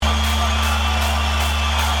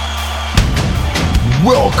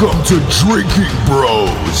Welcome to Drinking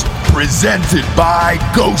Bros, presented by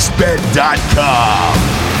GhostBed.com.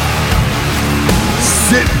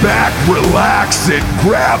 Sit back, relax, and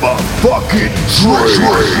grab a fucking drink.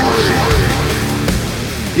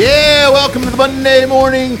 Yeah, welcome to the Monday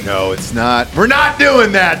morning. No, it's not. We're not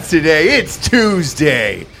doing that today. It's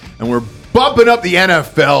Tuesday, and we're bumping up the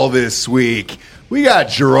NFL this week. We got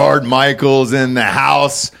Gerard Michaels in the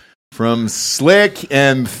house from Slick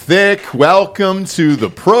and Thick. Welcome to the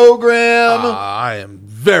program. I am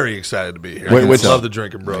very excited to be here. Wait, I which- love the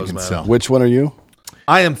Drinking Bros, man. so. Which one are you?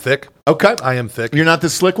 I am thick. Okay. I am thick. You're not the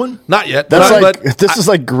Slick one? Not yet. That's but this is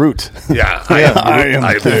like Groot. yeah, I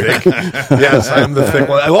am thick. Yes, I am the thick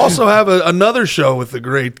one. I also have another show with the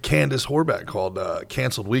great Candace Horvath called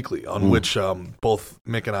Canceled Weekly, on which both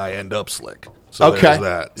Mick and I end up slick. So Okay. there's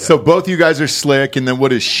that. Yeah. So both you guys are Slick, and then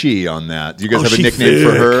what is she on that? Do you guys have a she nickname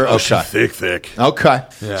for thick. her? Oh, she thick. Okay.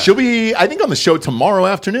 Yeah. She'll be, I think, on the show tomorrow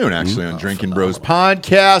afternoon, actually, on Drinking Bros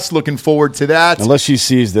podcast. Looking forward to that. Unless she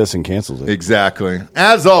sees this and cancels it. Exactly.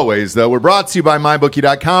 As always, though, we're brought to you by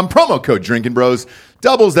MyBookie.com. Promo code Drinking Bros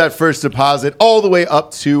doubles that first deposit all the way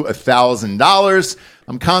up to $1,000.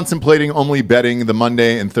 I'm contemplating only betting the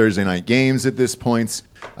Monday and Thursday night games at this point.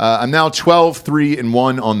 I'm now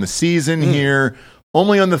 12-3-1 on the season here.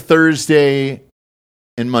 Only on the Thursday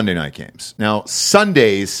and Monday night games. Now,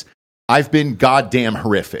 Sundays, I've been goddamn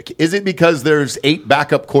horrific. Is it because there's 8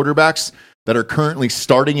 backup quarterbacks that are currently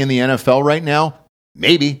starting in the NFL right now?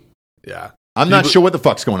 Maybe. Yeah. I'm not sure what the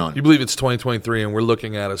fuck's going on. You believe it's 2023, and we're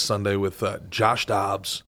looking at a Sunday with Josh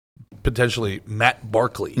Dobbs, potentially Matt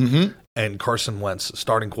Barkley, and Carson Wentz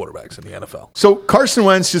starting quarterbacks in the NFL. So Carson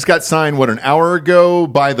Wentz just got signed, an hour ago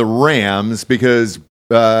by the Rams because,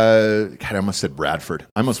 God, I almost said Bradford.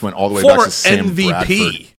 I almost went all the way Former back to Sam MVP.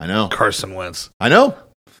 Bradford. I know. Carson Wentz. I know.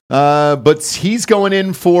 But he's going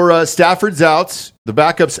in for Stafford's out. The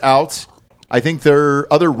backup's out. I think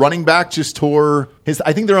their other running back just tore his.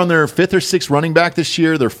 I think they're on their 5th or 6th running back this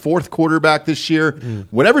year, their 4th quarterback this year.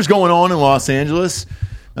 Whatever's going on in Los Angeles.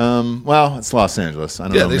 Well, it's Los Angeles. I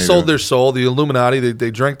don't know. They sold their soul. The Illuminati,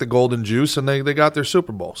 they drank the golden juice, and they got their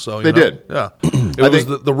Super Bowl. So you They know, did. Yeah. It was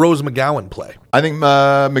the Rose McGowan play. I think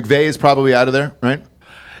McVay is probably out of there, right?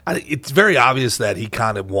 It's very obvious that he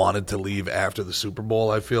kind of wanted to leave after the Super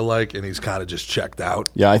Bowl, I feel like, and he's kind of just checked out.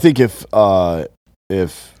 Yeah, I think if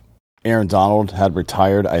Aaron Donald had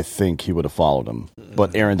retired, I think he would have followed him.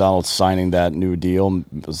 But Aaron Donald signing that new deal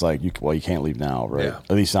was like, you can't leave now, right? Yeah.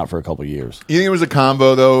 At least not for a couple of years. You think it was a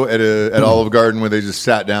combo, though, at Olive Garden where they just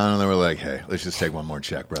sat down and they were like, hey, let's just take one more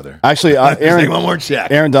check, brother. Actually, Take one more check.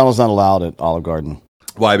 Aaron Donald's not allowed at Olive Garden.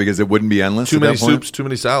 Why? Because it wouldn't be endless Too at many that point? soups, too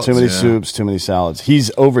many salads. Too many soups, too many salads.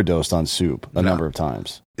 He's overdosed on soup a number of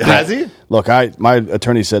times. Has he? Look, my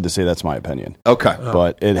attorney said to say that's my opinion, Okay.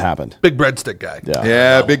 but it happened. Big breadstick guy. Yeah.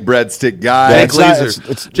 Yeah, big breadstick guy. Yeah, Jay it's not- Glazer.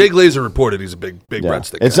 it's- Jay Glazer reported he's a big Yeah.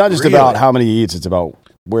 breadstick It's guy. not just Really? about how many he eats; it's about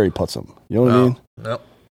where he puts them. You know what I mean?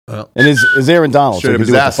 No. And is Aaron Donald, Should so he have can his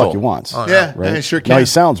do what the asshole. fuck he wants. Oh, Yeah, Right? yeah, sure No, can. he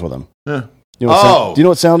sounds with him. Yeah. You know what Oh. do you know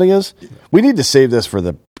what sounding is? We need to save this for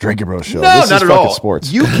the Drinking Bros show. No, this not is at fucking all.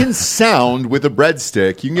 sports. You can sound with a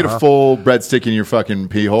breadstick. You can get a full breadstick in your fucking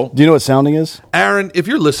pee hole. Do you know what sounding is? Aaron, if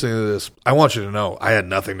you're listening to this, I want you to know I had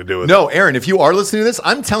nothing to do with it. No, Aaron, if you are listening to this,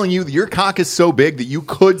 I'm telling you that your cock is so big that you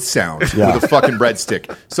could sound Yeah. with a fucking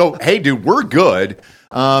breadstick. So, hey, dude, we're good.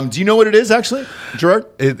 Do you know what it is, actually, Gerard?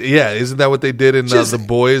 Isn't that what they did in Just- The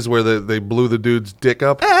Boys, where they blew the dude's dick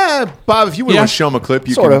up? Bob, if you would want to show him a clip,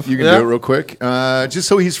 you Sort can, of. you can Yeah. do it real quick. Just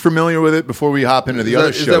so he's familiar with it before we hop into the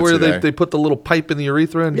other show Is that where today. they put the little pipe in the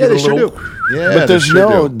urethra? And Yeah, give they it a sure little, do. Yeah, But there's they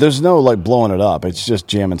sure do. there's no like blowing it up. It's just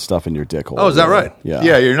jamming stuff in your dick hole. Oh, is that right? Yeah.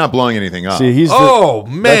 Yeah, you're not blowing anything up. See, Oh,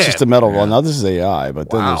 man. That's just a metal rod. Now this is AI, but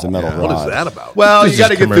then Wow. there's the metal rod. What is that about? Well, This you got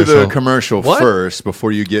to is get through the commercial. commercial What? first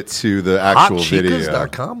before you get to the actual video.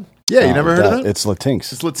 HotChicas.com? Yeah, you never heard of that? It's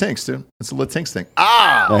Latinx. It's Latinx, dude. It's a Latinx thing.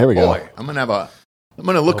 Ah, Yeah, here we go. boy. I'm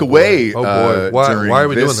gonna look away. Oh, boy. Why during are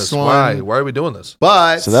we doing this? one. Why are we doing this?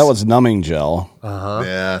 But So that was numbing gel.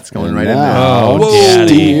 yeah, it's going And right in now, there. Whoa.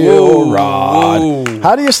 steel Whoa. rod. Whoa.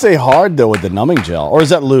 How do you stay hard though with the numbing gel, or is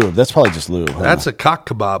that lube? That's probably just lube. huh? That's a cock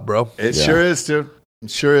kebab, bro. It Yeah. sure is, dude. It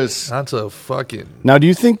sure is. That's a fucking... Now, do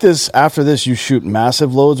you think after this you shoot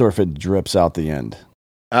massive loads, or if it drips out the end?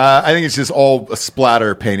 I think it's just all a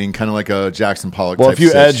splatter painting, kind of like a Jackson Pollock. Well, type if you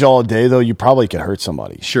stitch. edge all day though, you probably could hurt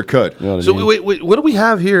somebody. sure could. You know what I So mean? wait, what do we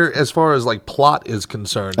have here as far as like plot is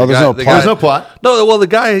concerned? Oh, there's no plot. There's no plot. No, well, the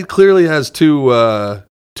guy clearly has two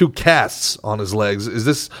casts on his legs. Is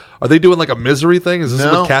this? Are they doing like a misery thing? Is this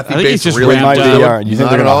No. what Kathy I think he's Bates just really Might wrapped be, up. you think Not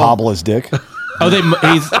they're at gonna all. hobble his dick?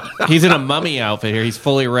 Oh, he's in a mummy outfit here. He's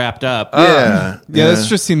fully wrapped up. Yeah, Yeah, this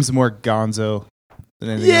just seems more gonzo. than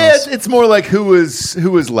anything Yeah, else. it's more like who was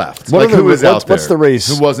left. What like are the, who was out there. what's the race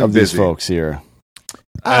Who wasn't of busy. these folks here?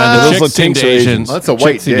 The those chicks look seem to tinks are Asians. Asians. Well, that's a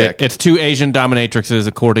white Chicks seem to- dick. It's 2 Asian dominatrixes,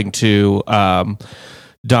 according to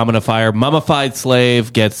Dominifier. Mummified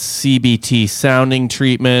slave gets CBT sounding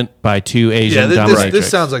treatment by 2 Asian dominatrix. This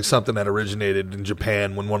sounds like something that originated in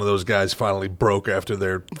Japan when one of those guys finally broke after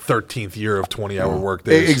their 13th year of 20-hour work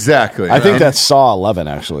days. Exactly. I think that's Saw 11,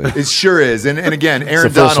 actually. It sure is. And again, Aaron the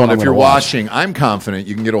first one Donald, I'm if you're gonna watch. watching, I'm confident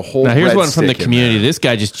you can get a whole Now, here's one from the breadstick in community. there. This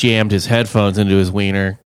guy just jammed his headphones into his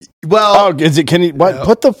wiener. Well, Oh, is it? Can he? What?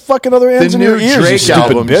 Put the fucking other the ends in new your ears, you Drake stupid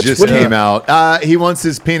album bitch. just What do you- came out. He wants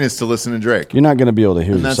his penis to listen to Drake. You're not going to be able to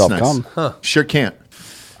hear And that's yourself nice. come. Sure can't.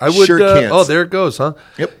 I would. Sure can't. Oh, there it goes, huh?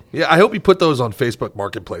 Yep. Yeah, I hope you put those on Facebook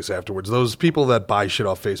Marketplace afterwards. Those people that buy shit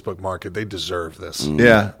off Facebook Market, they deserve this.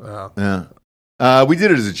 Yeah. Yeah. We did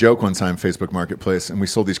it as a joke one time, Facebook Marketplace, and we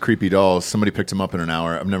sold these creepy dolls. Somebody picked them up in an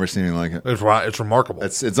hour. I've never seen anything like it. It's remarkable.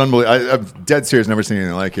 It's unbelievable. I'm dead serious. Never seen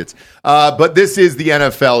anything like it. But this is the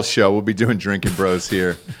NFL show. We'll be doing Drinking Bros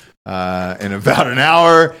here in about an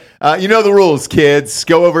hour. You know the rules, kids.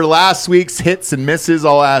 Go over last week's hits and misses.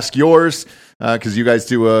 I'll ask yours because you guys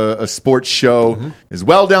do a sports show as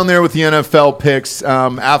well down there with the NFL picks.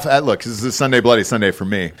 Look, this is a Sunday Bloody Sunday for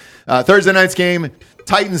me. Thursday night's game,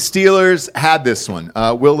 Titans-Steelers had this one.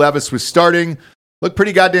 Will Levis was starting. Looked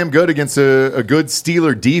pretty goddamn good against a good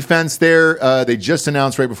Steeler defense there. They just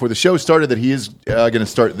announced right before the show started that he is going to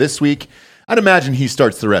start this week. I'd imagine he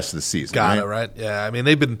starts the rest of the season. Got it right. Yeah, I mean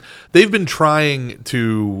they've been trying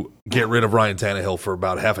to get rid of Ryan Tannehill for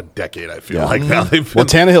about half a decade. I feel like now they've been, Well,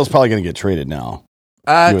 Tannehill's probably going to get traded now.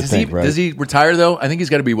 You would think, right? Does he retire though? I think he's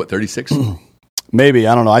got to be 36. Maybe,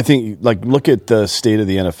 I don't know. I think, look at the state of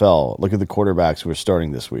the NFL. Look at the quarterbacks who are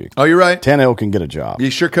starting this week. Oh, you're right. Tannehill can get a job. He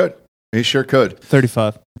sure could.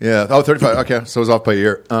 35. Yeah. Oh, 35. Okay. So it was off by a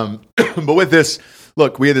year. But with this,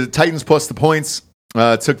 look, we had the Titans plus the points,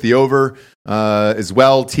 took the over as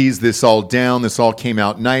well, teased this all down. This all came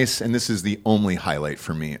out nice. And this is the only highlight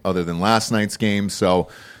for me other than last night's game. So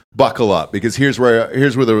buckle up because here's where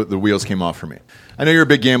the wheels came off for me. I know you're a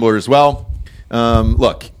big gambler as well.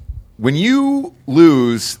 Look, when you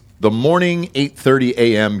lose the morning 8:30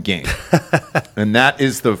 a.m. game, and that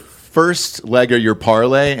is the first leg of your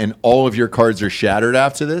parlay, and all of your cards are shattered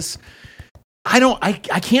after this,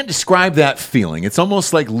 I can't describe that feeling. It's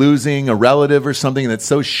almost like losing a relative or something that's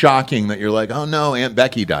so shocking that you're like, oh no, Aunt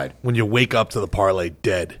Becky died. when you wake up to the parlay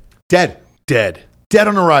dead Dead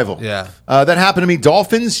on arrival. Yeah. That happened to me.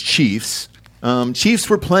 Dolphins, Chiefs. Chiefs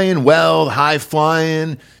were playing well, high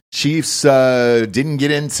flying. Chiefs didn't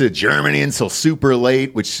get into Germany until super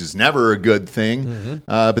late, which is never a good thing.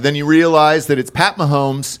 But then you realize that it's Pat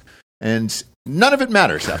Mahomes, and none of it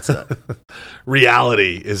matters after that.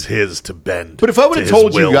 Reality is his to bend. But if I would have to told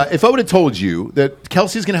his you, will. guys, if I would have told you that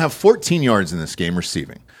Kelsey's going to have 14 yards in this game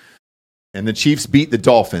receiving, and the Chiefs beat the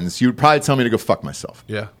Dolphins, you would probably tell me to go fuck myself.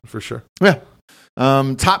 Yeah, for sure. Yeah.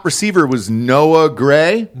 Top receiver was Noah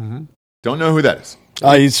Gray. Don't know who that is.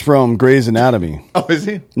 He's from Grey's Anatomy. Oh, is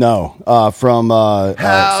he? No, from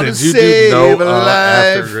How to Since you save do a know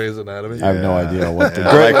after life. Grey's Anatomy, I have no idea what the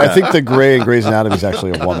I Grey. like I think the Grey in Grey's Anatomy is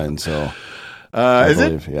actually a woman. So Is it?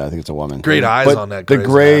 believe, yeah, I think it's a woman. Great eyes But on that The Grey's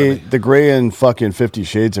Grey, Anatomy. the Grey in fucking 50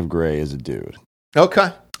 Shades of Grey is a dude.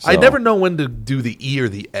 Okay. I So, never know when to do the E or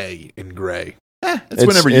the A in Gray. It's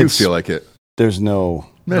whenever you it's- feel like it. There's no.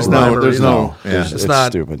 There's no no, rhyme there's or no, reason. yeah. There's- It's It's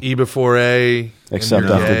not stupid. E before A, Except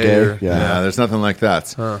and after gay gay, or- yeah. There's nothing like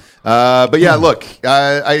that. But yeah, look,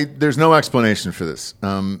 there's no explanation for this.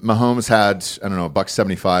 Mahomes had, I don't know,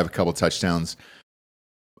 $175, a couple touchdowns.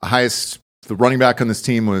 The running back on this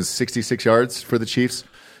team was 66 yards for the Chiefs.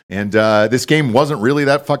 And this game wasn't really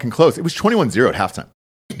that fucking close. It was 21-0 at halftime.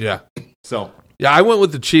 Yeah. So, Yeah, I went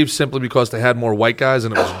with the Chiefs simply because they had more white guys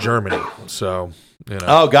and it was Germany. So, you know.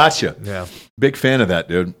 oh, gotcha. Yeah. Big fan of that,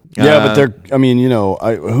 dude. Yeah, but they're. I mean,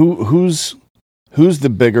 who's the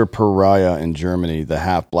bigger pariah in Germany? The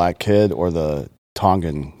half black kid or the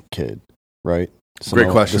Tongan kid? Right. Great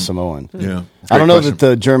question. The Samoan. Yeah. I don't know Great that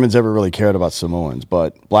the Germans ever really cared about Samoans,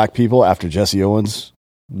 but black people after Jesse Owens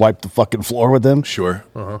wiped the fucking floor with them Sure.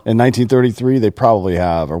 in 1933, they probably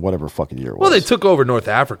have, or whatever fucking year it was. Well, they took over North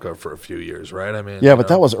Africa for a few years, right? I mean, Yeah, you but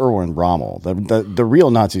know. that was Erwin Rommel. The real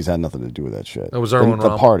Nazis had nothing to do with that shit. That was The- Erwin the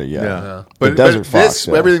Rommel. party, yeah. Yeah. The Desert this, Fox,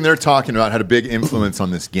 yeah. everything they're talking about had a big influence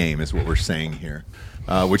on this game, is what we're saying here,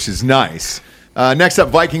 which is nice. Next up,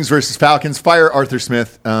 Vikings versus Falcons. Fire Arthur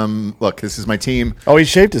Smith. Look, this is my team. Oh, he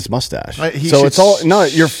shaved his mustache. He So should it's all no.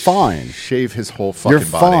 You're fine. Shave his whole fucking You're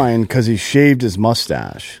body. fine because he shaved his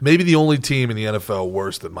mustache. Maybe the only team in the NFL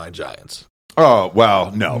worse than my Giants. Oh,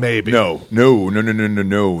 wow. No. Maybe. No.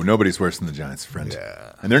 Nobody's worse than the Giants, friend.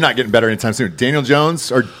 Yeah. And they're not getting better anytime soon. Daniel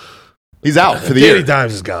Jones, he's out for the Danny year.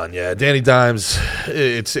 Dimes is gone. Yeah, Danny Dimes.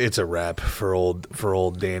 It's a wrap for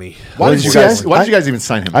old Danny. Why did you guys even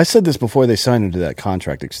sign him? I said this before they signed him to that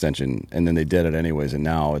contract extension, and then they did it anyways, and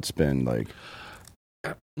now it's been like...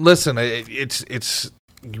 Listen, it's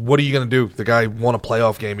what are you going to do? The guy won a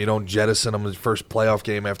playoff game. You don't jettison him his first playoff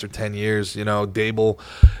game after 10 years. You know, Dable,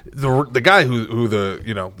 the guy who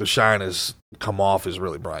the shine has come off is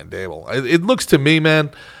really Brian Dable. It looks to me,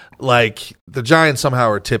 man, like the Giants somehow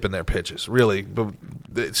are tipping their pitches. Really, but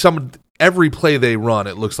every play they run,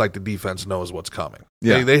 it looks like the defense knows what's coming.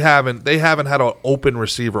 Yeah. They haven't had an open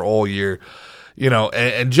receiver all year. You know,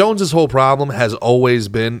 and Jones's whole problem has always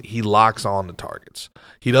been he locks on the targets.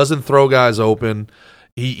 He doesn't throw guys open.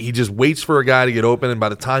 He just waits for a guy to get open, and by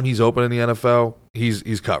the time he's open in the NFL,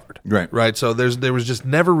 he's covered. Right. So there was just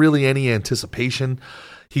never really any anticipation.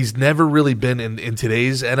 He's never really been in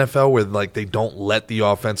today's NFL where like they don't let the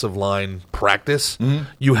offensive line practice. Mm-hmm.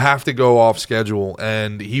 You have to go off schedule,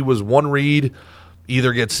 and he was one read,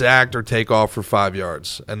 either get sacked or take off for 5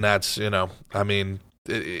 yards, and that's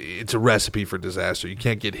it's a recipe for disaster. You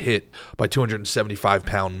can't get hit by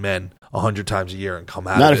 275-pound men 100 times a year and come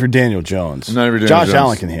out Not of if it. you're Daniel Jones. Not if you're Daniel Josh Jones.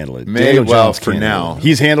 Allen can handle it. May Daniel well Jones for can't now. handle it.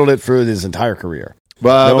 He's handled it for his entire career.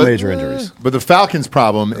 But Major injuries. But the Falcons'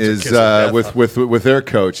 problem is kiss of death, with their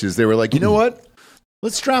coach is they were like, you know what?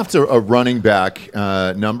 Let's draft a running back,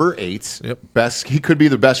 number 8. Yep. Best. He could be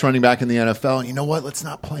the best running back in the NFL. You know what? Let's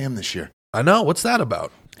not play him this year. I know. What's that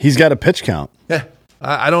about? He's got a pitch count. Yeah.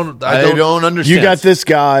 I don't understand. You got this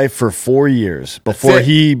guy for 4 years before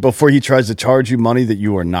he tries to charge you money that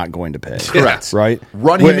you are not going to pay. Correct. Right?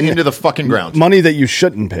 Run him into the fucking ground. Money that you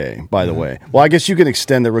shouldn't pay, by the way. Well, I guess you can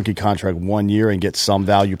extend the rookie contract 1 year and get some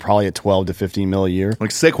value, probably at 12 to 15 mil a year. Like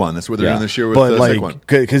Saquon. That's what they're doing this year with Saquon.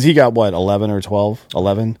 Because he got, 11 or 12?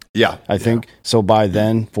 11? Yeah. I think. So by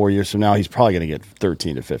then, 4 years from now, he's probably going to get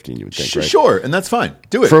 13 to 15, you would think, right? Sure, and that's fine.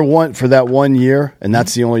 Do it. For that 1 year, and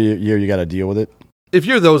that's the only year you got to deal with it. If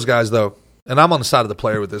you're those guys, though, and I'm on the side of the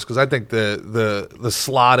player with this because I think the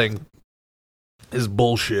slotting is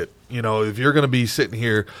bullshit. You know, if you're going to be sitting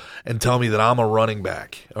here and tell me that I'm a running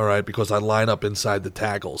back, all right, because I line up inside the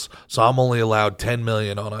tackles, so I'm only allowed $10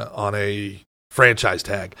 million on a franchise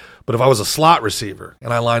tag. But if I was a slot receiver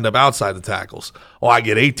and I lined up outside the tackles, I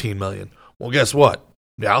get $18 million. Well, guess what?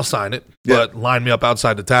 Yeah, I'll sign it, but line me up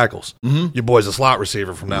outside the tackles. Mm-hmm. Your boy's a slot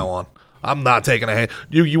receiver from now on. I'm not taking a hand.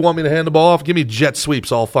 You want me to hand the ball off? Give me jet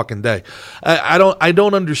sweeps all fucking day. I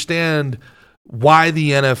don't understand why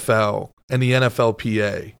the NFL and the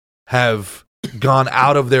NFLPA have gone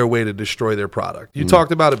out of their way to destroy their product. You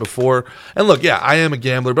talked about it before, and look, yeah, I am a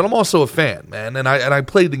gambler, but I'm also a fan, man, and I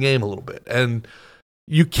played the game a little bit, and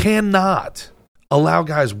you cannot allow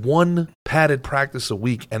guys one padded practice a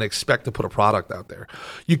week and expect to put a product out there.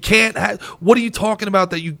 You can't have, what are you talking about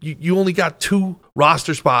that you only got 2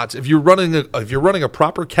 roster spots? If you're running a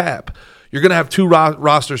proper cap, you're going to have 2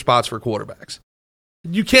 roster spots for quarterbacks.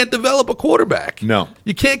 You can't develop a quarterback. No.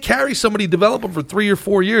 You can't carry somebody, develop them for 3 or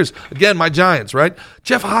 4 years. Again, my Giants, right?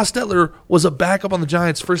 Jeff Hostetler was a backup on the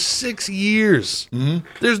Giants for 6 years. Mm-hmm.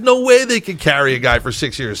 There's no way they could carry a guy for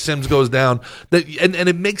 6 years. Sims goes down. And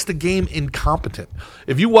it makes the game incompetent.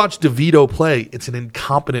 If you watch DeVito play, it's an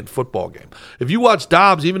incompetent football game. If you watch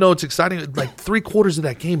Dobbs, even though it's exciting, like 3/4 of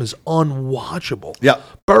that game is unwatchable. Yeah.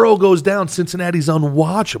 Burrow goes down, Cincinnati's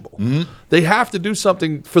unwatchable. Mm-hmm. They have to do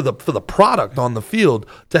something for the product on the field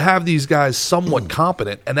to have these guys somewhat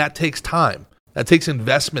competent, and that takes time. That takes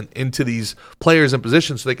investment into these players and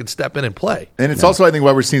positions so they can step in and play. And it's also, I think,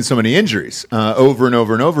 why we're seeing so many injuries over and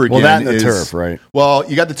over and over again. Well, that and the turf, right? Well,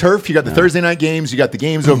 you got the turf, you got the Thursday night games, you got the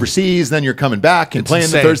games overseas, then you're coming back and playing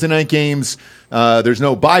the Thursday night games. There's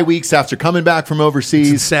no bye weeks after coming back from overseas.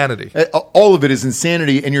 It's insanity. All of it is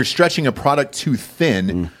insanity, and you're stretching a product too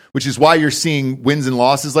thin. Which is why you're seeing wins and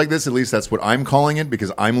losses like this. At least that's what I'm calling it,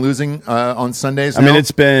 because I'm losing on Sundays now. I mean,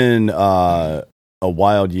 it's been a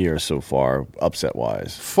wild year so far,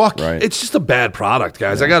 upset-wise. Fuck. Right? It's just a bad product,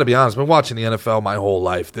 guys. Yeah. I got to be honest. I've been watching the NFL my whole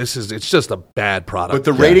life. It's just a bad product. But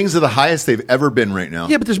the ratings are the highest they've ever been right now.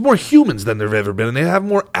 Yeah, but there's more humans than there've ever been, and they have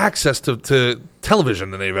more access to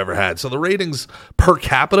television than they've ever had. So the ratings per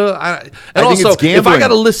capita, I think also, if I got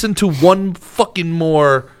to listen to one fucking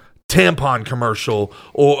more tampon commercial,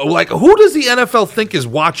 or like, who does the NFL think is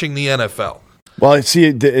watching the NFL? Well,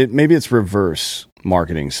 see, maybe it's reverse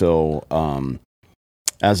marketing. So,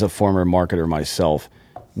 as a former marketer myself,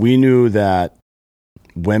 we knew that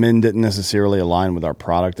women didn't necessarily align with our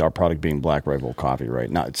product being Black Rifle Coffee, right?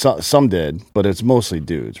 Now, some did, but it's mostly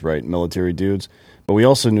dudes, right? Military dudes. But we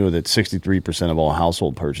also knew that 63% of all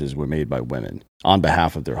household purchases were made by women on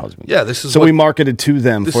behalf of their husbands. Yeah, this is so we marketed to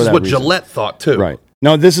them for that reason. This is what Gillette thought too. Right.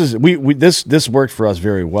 No, this is this worked for us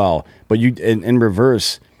very well. But in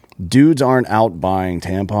reverse, dudes aren't out buying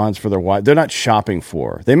tampons for their wife. They're not shopping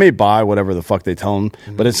for. They may buy whatever the fuck they tell them,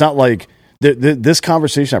 but it's not like this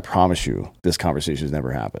conversation. I promise you, this conversation has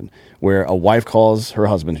never happened. Where a wife calls her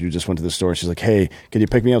husband who just went to the store. She's like, "Hey, can you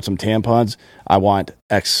pick me up some tampons? I want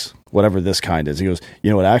X, whatever this kind is." He goes, "You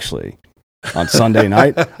know what? Actually, on Sunday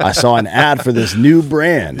night, I saw an ad for this new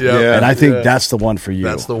brand, and I think that's the one for you.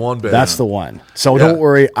 That's the one, baby. That's the one. So don't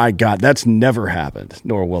worry, that's never happened,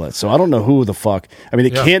 nor will it. So I don't know who the fuck. I mean,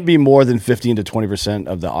 it can't be more than 15 to 20%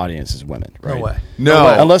 of the audience is women, right? No way.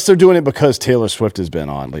 No. Unless they're doing it because Taylor Swift has been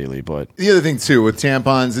on lately. But the other thing too with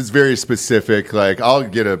tampons, it's very specific. Like I'll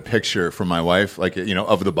get a picture from my wife, like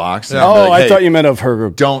of the box. Yeah. Oh, I thought you meant of her.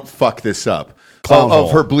 Don't fuck this up. Clown hole.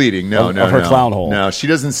 Of her bleeding. No, of her clown hole. No, she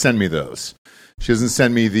doesn't send me those. She doesn't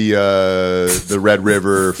send me the Red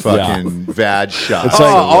River fucking vag shot. It's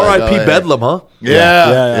like, R.I.P. Bedlam, huh?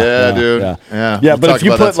 Yeah, dude. Yeah, but if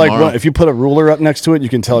you put if you put a ruler up next to it, you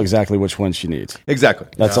can tell exactly which one she needs. Exactly.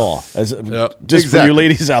 That's all. Just for you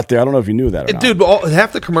ladies out there, I don't know if you knew that or not. Dude, but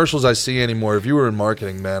half the commercials I see anymore, if you were in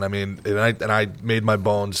marketing, man, I mean, and I made my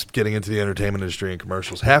bones getting into the entertainment industry and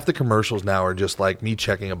commercials. Half the commercials now are just like me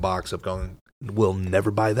checking a box of going, we'll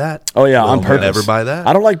never buy that. Oh, yeah, on purpose. Never buy that.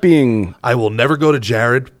 I don't like being... I will never go to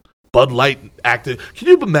Jared. Bud Light acted. Can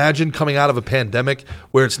you imagine coming out of a pandemic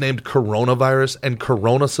where it's named coronavirus and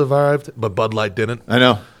Corona survived, but Bud Light didn't? I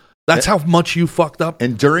know. That's how much you fucked up.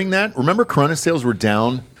 And during that, remember Corona sales were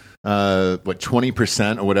down,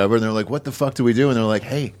 20% or whatever? And they're like, what the fuck do we do? And they're like,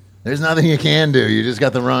 hey, there's nothing you can do. You just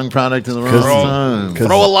got the wrong product in the wrong time.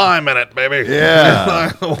 Throw a lime in it, baby.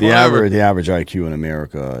 Yeah. the average IQ in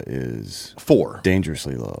America is 4.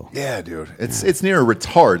 Dangerously low. Yeah, dude. It's near a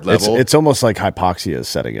retard level. It's almost like hypoxia is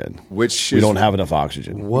setting in. Which we don't have enough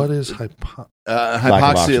oxygen. What is hypoxia?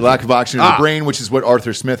 Lack of oxygen in the brain, which is what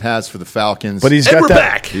Arthur Smith has for the Falcons. But he's and got we're that.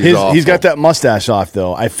 Back. He's got that mustache off,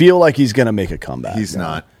 though. I feel like he's going to make a comeback. He's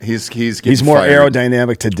not. He's more fired.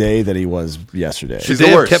 aerodynamic today than he was yesterday. She's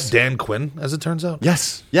the worst. Kept Dan Quinn, as it turns out.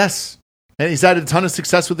 Yes. And he's had a ton of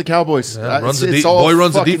success with the Cowboys. It's all boy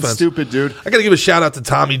runs the fucking defense. stupid, dude. I got to give a shout out to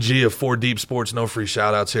Tommy G of 4 Deep Sports. No free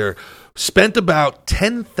shout outs here. Spent about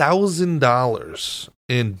 $10,000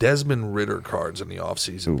 in Desmond Ritter cards in the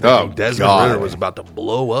offseason. Desmond Ritter was about to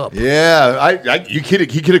blow up. Yeah, he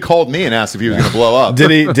could have called me and asked if he was going to blow up.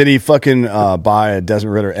 Did he fucking buy a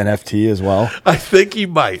Desmond Ritter NFT as well? I think he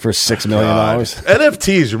might. For $6 million.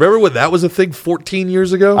 NFTs. Remember when that was a thing 14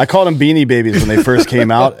 years ago? I called them Beanie Babies when they first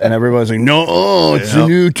came out, and everybody was like, no, it's a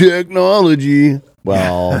new technology.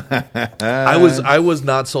 Well, I was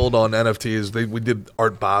not sold on NFTs. We did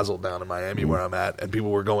Art Basel down in Miami where I'm at, and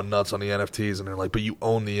people were going nuts on the NFTs, and they're like, "But you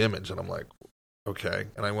own the image," and I'm like, "Okay."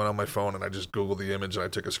 And I went on my phone and I just Googled the image and I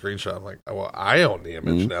took a screenshot. I'm like, "Oh, well, I own the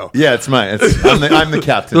image now." Yeah, it's mine. I'm the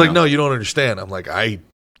captain. They're like, "No, you don't understand." I'm like, "I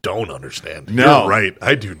don't understand." No. You're right.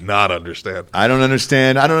 I do not understand. I don't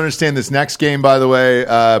understand this next game. By the way,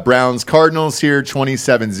 Browns Cardinals here,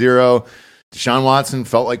 27-0. Deshaun Watson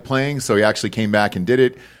felt like playing, so he actually came back and did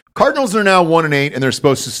it. Cardinals are now 1-8, and they're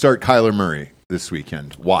supposed to start Kyler Murray this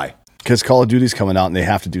weekend. Why? Because Call of Duty's coming out, and they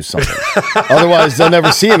have to do something. Otherwise, they'll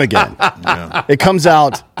never see him again. Yeah. It comes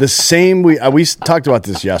out the same week. We talked about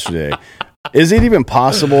this yesterday. Is it even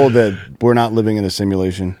possible that we're not living in a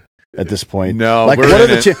simulation at this point? No, like, what are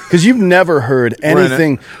the because you've never heard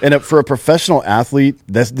anything. And for a professional athlete,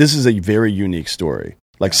 this is a very unique story.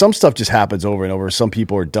 Like, some stuff just happens over and over. Some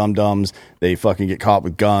people are dum-dums. They fucking get caught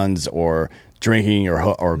with guns or drinking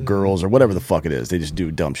or girls or whatever the fuck it is. They just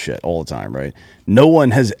do dumb shit all the time, right? No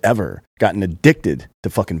one has ever gotten addicted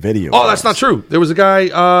to fucking video games. Oh, that's not true. There was a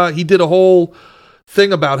guy, he did a whole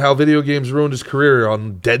thing about how video games ruined his career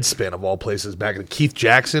on Deadspin, of all places, back in Keith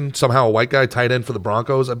Jackson, somehow a white guy tight end for the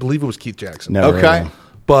Broncos. I believe it was Keith Jackson. Never okay.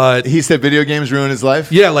 But he said video games ruined his life?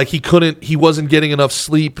 Yeah, like he wasn't getting enough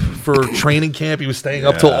sleep for training camp. He was staying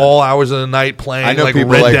up till all hours of the night playing like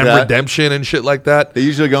Red Dead Redemption and shit like that. They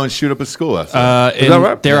usually go and shoot up a school after Is that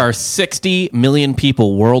right? There are 60 million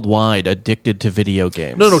people worldwide addicted to video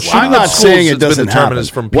games. No, I'm not saying it doesn't happen.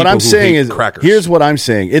 What I'm saying is, here's what I'm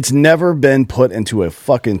saying. It's never been put into a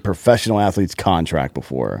fucking professional athlete's contract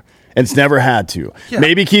before. And it's never had to. Yeah.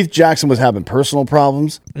 Maybe Keith Jackson was having personal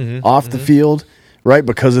problems off the field. Right,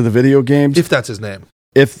 because of the video games. If that's his name.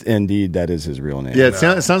 If indeed that is his real name. Yeah, it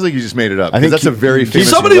sounds like you just made it up. I think That's a very famous.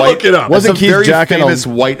 Somebody white, look it up. Wasn't that's a Keith very Jackson famous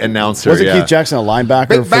white announcer? Wasn't yeah. Keith Jackson a linebacker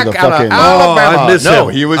Big for back the out of fucking? I miss no,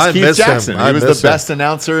 him. he was I Keith miss him. Jackson. I He was the miss him. best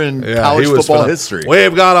announcer in Yeah, college he was football phenomenal. history.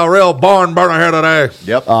 We've got a real barn burner here today.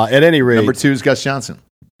 Yep. At any rate, Number 2 is Gus Johnson.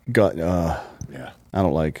 I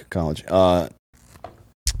don't like college.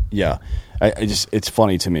 Yeah, I just it's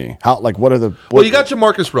funny to me how what are the Well, you got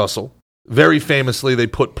Jamarcus Russell. Very famously, they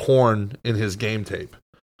put porn in his game tape.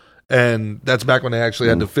 And that's back when they actually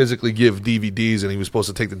had to physically give DVDs, and he was supposed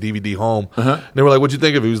to take the DVD home. And they were like, "What'd you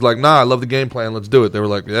think of it?" He was like, "Nah, I love the game plan. Let's do it." They were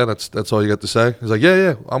like, "Yeah, that's all you got to say." He's like,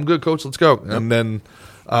 "Yeah, I'm good, coach. Let's go." And then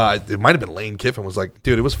it might have been Lane Kiffin was like,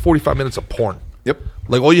 "Dude, it was 45 minutes of porn." Yep.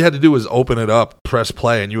 Like all you had to do was open it up, press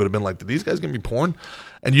play, and you would have been like, "Did these guys give me porn?"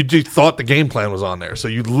 And you just thought the game plan was on there, so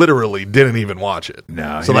you literally didn't even watch it.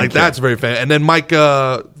 No, so he like didn't that's very fan. And then Mike,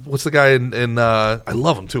 what's the guy in I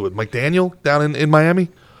love him too, with Mike Daniel down in Miami.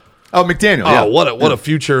 Oh, McDaniel. Oh, Yeah. what a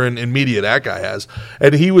future in media that guy has.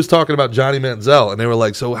 And he was talking about Johnny Manziel, and they were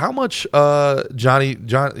like, "So how much how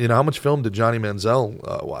much film did Johnny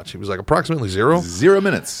Manziel watch?" He was like, "Approximately 0." 0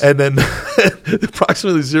 minutes. And then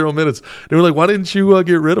approximately 0 minutes. They were like, "Why didn't you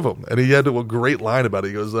get rid of him?" And he had a great line about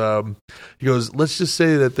it. He goes, "Let's just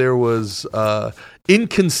say that there was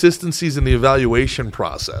inconsistencies in the evaluation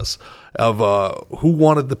process of who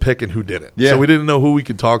wanted the pick and who didn't. Yeah. So we didn't know who we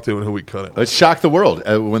could talk to and who we couldn't." It shocked the world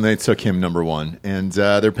when they took him number 1, and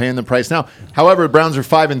they're paying the price now. However, the Browns are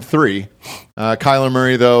 5-3. Kyler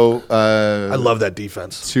Murray, though, I love that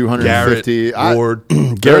defense. 250. Garrett, Ward.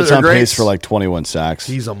 Garrett's they're on great. pace for like 21 sacks.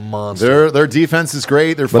 He's a monster. Their defense is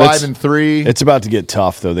great. They're But it's- 5-3. It's about to get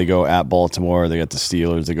tough though. They go at Baltimore. They got the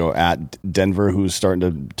Steelers. They go at Denver, who's starting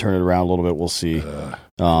to turn it around a little bit. We'll see.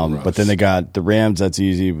 But then they got the Rams. That's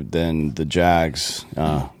easy. But then the Jags.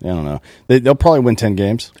 I don't know. They'll probably win 10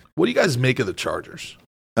 games. What do you guys make of the Chargers?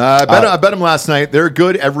 I bet them last night. They're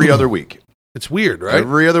good every other week. It's weird, right?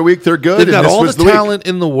 Every other week they're good. They've and got this all was the week. talent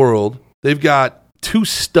in the world. They've got 2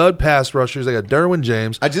 stud pass rushers. They got Derwin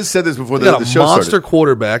James. I just said this before They the got a show monster started.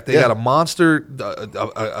 quarterback. They Yeah. got a monster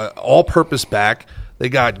all-purpose back. They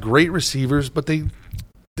got great receivers, but they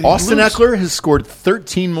Austin lose. Eckler has scored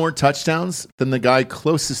 13 more touchdowns than the guy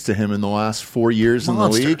closest to him in the last 4 years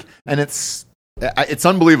Monster. in the league, and it's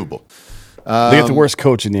unbelievable. They get the worst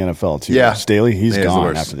coach in the NFL too. yeah. Staley. He's Yeah, he's the gone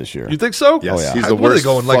worst. after this year. You think so? Yes, yeah. he's the What are they worst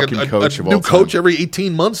going like fucking a coach of all new time. coach every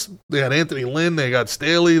 18 months? They got Anthony Lynn. They got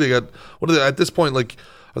Staley. They got what are they at this point? Like,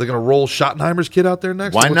 are they going to roll Schottenheimer's kid out there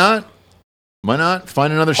next? Why What's- not? Why not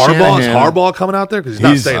find another Harbaugh? Is Shanahan? Harbaugh coming out there because he's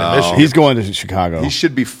not staying in Michigan? He's going to Chicago. He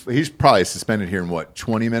should be. He's probably suspended here in what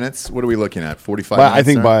 20 minutes. What are we looking at? 45. But I minutes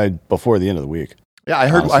think now? by before the end of the week. Yeah, I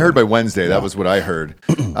heard by Wednesday. That was what I heard.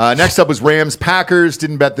 Next up was Rams Packers.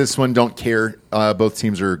 Didn't bet this one. Don't care. Both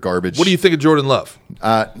teams are garbage. What do you think of Jordan Love?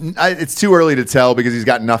 It's too early to tell because he's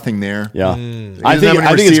got nothing there. Yeah, He doesn't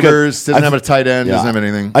have any receivers. Doesn't have a tight end. Yeah. Doesn't have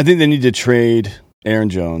anything. I think they need to trade Aaron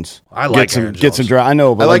Jones. I like Aaron Get some Jones. draft. I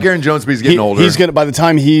know, but I like Aaron Jones, but he's getting older. He's gonna by the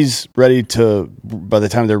time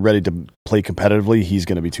they're ready to play competitively, he's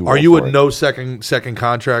gonna be too. Are old you for a it. no second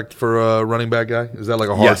contract for a running back guy? Is that like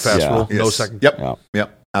a hard Yes. fast Yeah. rule? No Yes. second. Yep. Yeah.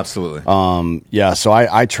 Yep. Absolutely. Yeah, so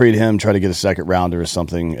I trade him, try to get a second rounder or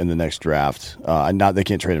something in the next draft. Not they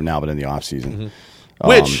can't trade him now, but in the offseason.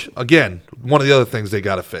 Which again, one of the other things they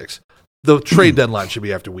got to fix. The trade deadline should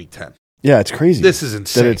be after week 10. Yeah, it's crazy. This is that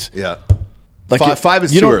insane. it's yeah. like Five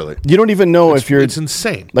is you too don't- early. You don't even know if you're It's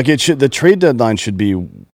insane. like it should. The trade deadline should be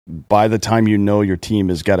by the time you know your team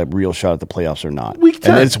has got a real shot at the playoffs or not. Week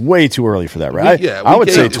 10. And it's way too early for that, right? I Week would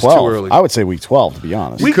say 8 is too 12. early. I would say week 12 to be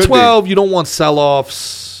honest. Week could be. 12, you don't want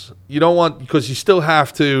sell-offs. You don't want because you still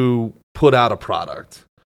have to put out a product.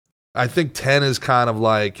 I think 10 is kind of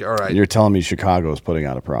like all right. You're telling me Chicago is putting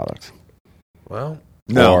out a product. Well,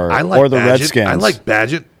 No. or, I like or the Badgett. Redskins. I like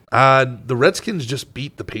Badgett. The Redskins just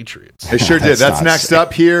beat the Patriots. They sure did. That's That's not next saying-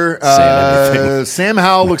 up here. anything. Sam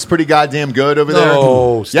Howell looks pretty goddamn good over there.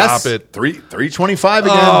 No, yes, stop it. 325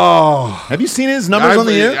 again. Oh, Have you seen his numbers on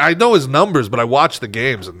the year? I know his numbers, but I watched the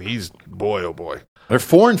games, and he's boy, oh boy. They're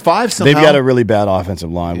 4-5 somehow. They've got a really bad offensive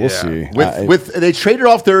line. We'll Yeah. see. with they traded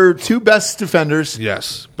off their 2 best defenders.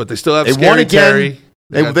 Yes, but they still have They Scary won again. Terry.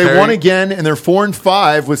 They got Terry. won again, and they're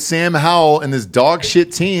 4-5 with Sam Howell and this dog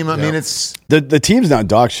shit team. I mean, it's The team's not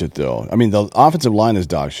dog shit though. I mean, the offensive line is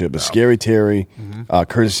dog shit, but Scary Terry,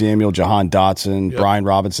 Curtis Samuel, Jahan Dotson, Brian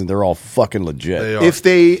Robinson, they're all fucking legit. They are. if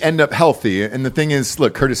they end up healthy. And the thing is,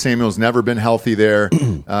 look, Curtis Samuel's never been healthy there,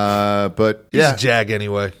 but He's yeah, a Jag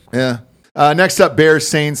anyway. yeah. Next up, Bears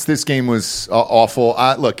Saints. This game was awful.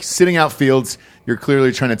 Look, sitting out Fields, You're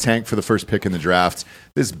clearly trying to tank for the first pick in the draft.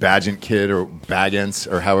 This Bagent kid or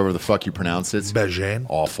Bagents or however the fuck you pronounce it. Bajan.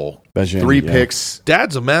 Awful. Bajan, 3 yeah. picks.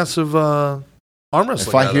 Dad's a massive arm wrestling.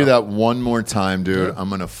 If I guy, hear though. that one more time, dude, I'm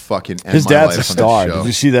gonna fucking end His my dad's a life star. on this show. Did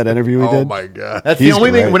you see that interview he Oh did? my god. That's He's the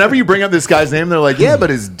only thing. great. Whenever you bring up this guy's name, they're like, "Yeah, but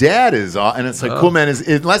his dad is," and it's like, "Cool, man."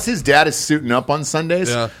 Unless his dad is suiting up on Sundays,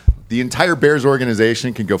 Yeah. the entire Bears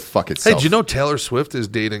organization can go fuck Hey, itself. did you know Taylor Swift is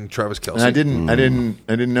dating Travis Kelce? And I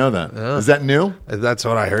didn't know that. Is that new? That's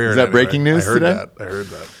what I heard. Is that breaking news I heard today? That. I heard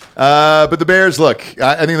that. But the Bears, look,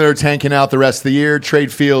 I think they're tanking out the rest of the year.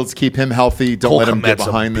 Trade Fields, keep him healthy. Don't Cole let him get Kmet's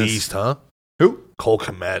behind a this. beast, huh? Who? Cole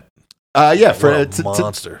Kmet. Yeah, for What a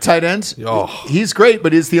monster. tight end. Oh. He's great,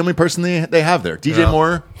 but he's the only person they have there. DJ Yeah.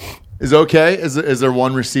 Moore is okay as their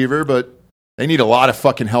one receiver, but they need a lot of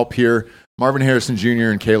fucking help here. Marvin Harrison Jr.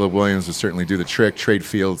 and Caleb Williams will certainly do the trick. Trade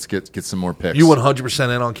Fields, get some more picks. You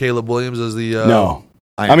 100% in on Caleb Williams as the No.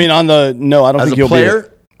 I am. I mean, I don't as think a he'll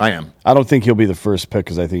player, I am. I don't think he'll be the first pick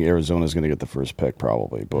because I think Arizona's going to get the first pick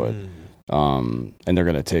probably, but and they're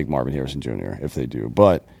going to take Marvin Harrison Jr. if they do.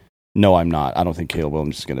 But no, I'm not. I don't think Caleb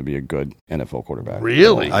Williams is going to be a good NFL quarterback.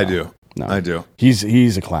 Really? No. I do. No. I do. He's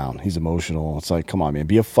a clown. He's emotional. It's like, come on, man,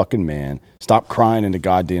 be a fucking man. Stop crying in the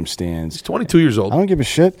goddamn stands. He's 22 years old. I don't give a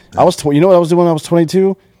shit. I was, you know what I was doing when I was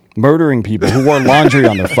 22? Murdering people who wore laundry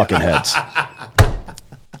on their fucking heads.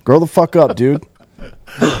 Grow the fuck up, dude.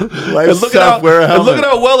 And look at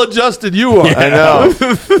how well adjusted you are. I know.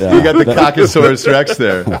 Yeah. You got the Cockosaurus Rex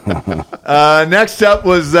there. Next up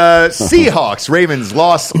was Seahawks. Ravens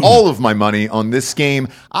lost all of my money on this game.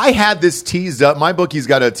 I had this teased up. My bookie's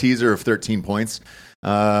got a teaser of 13 points.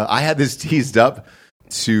 I had this teased up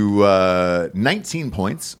to 19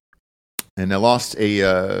 points, and I lost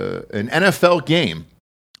an NFL game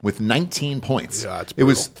with 19 points. Yeah, it's it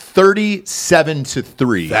was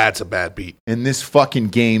 37-3. That's a bad beat. In this fucking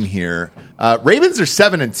game here. Ravens are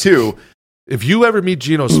 7-2. If you ever meet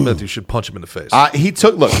Geno Smith, you should punch him in the face.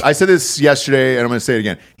 Look, I said this yesterday, and I'm going to say it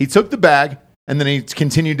again. He took the bag, and then he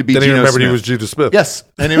continued to be then he Geno remembered Smith. he was Geno Smith. Yes.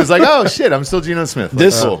 And he was like, oh, shit, I'm still Geno Smith. Like,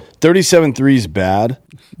 This cool. 37-3 is bad,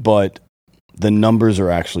 but the numbers are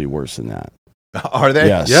actually worse than that. Are they?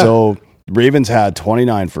 Yeah, so Ravens had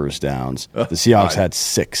 29 first downs. The Seahawks had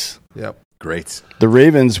 6. Yep. Great. The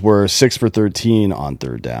Ravens were 6 for 13 on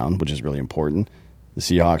third down, which is really important. The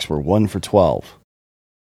Seahawks were 1 for 12.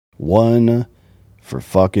 1 for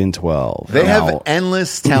fucking 12. They Now, have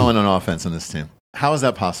endless talent on offense on this team. How is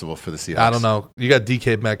that possible for the Seahawks? I don't know. You got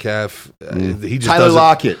DK Metcalf. He just Tyler doesn't-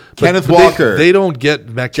 Lockett, but- Kenneth but Walker, They don't get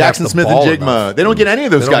Metcalf Jackson the Smith and ball Jigma. enough. They don't get any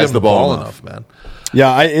of those They don't guys give the him ball enough, man.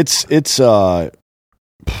 yeah, it's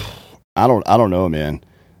I don't know, man.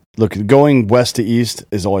 Look, going west to east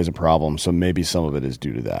is always a problem, so maybe some of it is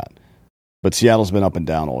due to that. But Seattle's been up and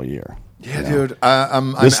down all year. Yeah, dude.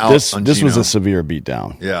 I'm This out on was Geno. a severe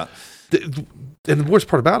beatdown. Yeah. And the worst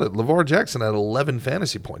part about it, LeVar Jackson had 11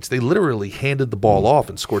 fantasy points. They literally handed the ball off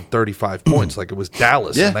and scored 35 points like it was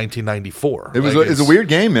Dallas Yeah. in 1994. It was Like, it's a weird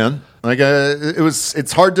game, man. Like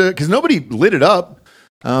it's hard to because nobody lit it up.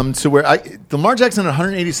 To where Lamar Jackson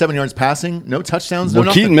 187 yards passing, no touchdowns, no Well,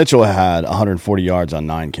 nothing. Keaton Mitchell had 140 yards on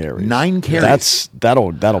 9 carries. 9 carries.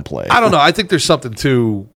 That'll play. I don't know. I think there's something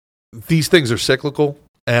to these things are cyclical.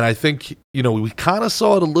 And I think, we kind of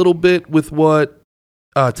saw it a little bit with what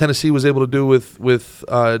Tennessee was able to do with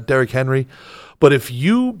Derrick Henry. But if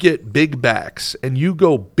you get big backs and you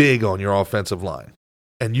go big on your offensive line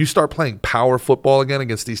and you start playing power football again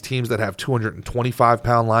against these teams that have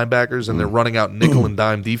 225-pound linebackers and they're running out nickel and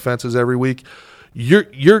dime defenses every week,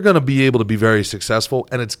 you're going to be able to be very successful,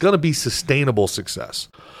 and it's going to be sustainable success.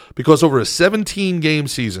 Because over a 17-game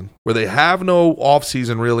season where they have no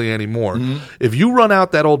offseason really anymore, if you run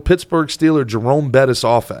out that old Pittsburgh Steeler Jerome Bettis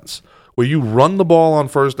offense, where you run the ball on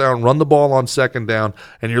first down, run the ball on second down,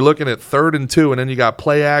 and you're looking at 3rd and 2, and then you got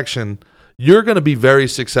play action, you're going to be very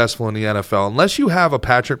successful in the NFL. Unless you have a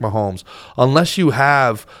Patrick Mahomes, unless you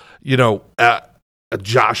have, a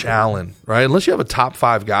Josh Allen, right? Unless you have a top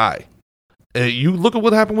 5 guy. You look at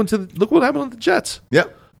what happened with the Jets.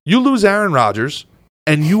 Yep. You lose Aaron Rodgers,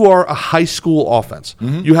 and you are a high school offense.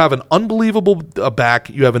 You have an unbelievable back.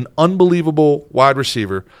 You have an unbelievable wide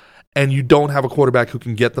receiver, and you don't have a quarterback who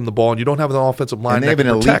can get them the ball, and you don't have an offensive line And they that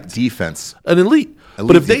have an can protect. elite defense. An elite. But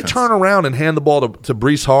Elite if they defense. turn around and hand the ball to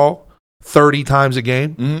Breece Hall 30 times a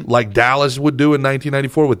game, like Dallas would do in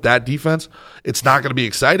 1994 with that defense, it's not going to be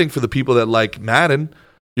exciting for the people that like Madden.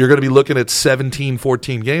 You're going to be looking at 17,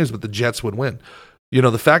 14 games, but the Jets would win.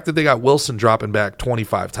 The fact that they got Wilson dropping back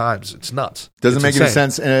 25 times, it's nuts. Doesn't It's make any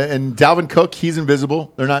insane. sense. And Dalvin Cook, he's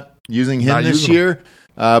invisible. They're not using him Not this using him. year,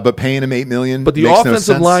 but paying him $8 million. But the makes no offensive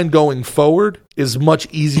sense. line going forward is much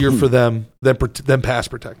easier for them than pass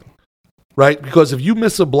protecting, right? Because if you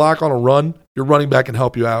miss a block on a run, your running back can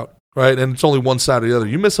help you out, right? And it's only one side or the other.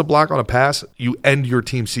 You miss a block on a pass, you end your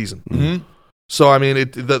team season. Mm-hmm. So, I mean,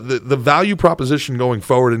 the value proposition going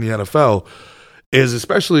forward in the NFL is,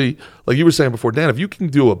 especially, like you were saying before, Dan, if you can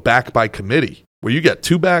do a back by committee where you get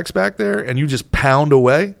two backs back there and you just pound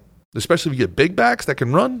away, especially if you get big backs that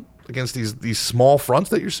can run against these small fronts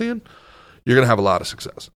that you're seeing, you're going to have a lot of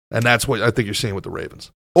success. And that's what I think you're seeing with the Ravens.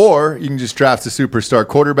 Or you can just draft a superstar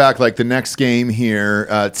quarterback like the next game here,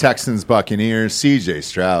 Texans, Buccaneers, CJ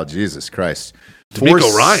Stroud, Jesus Christ.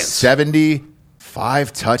 DeMeco Ryans.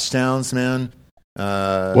 75 touchdowns, man.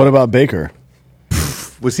 What about Baker?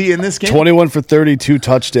 Was he in this game? 21 for 32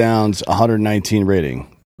 touchdowns, 119 rating.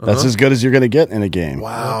 That's as good as you're going to get in a game.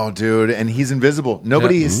 Wow, dude. And he's invisible.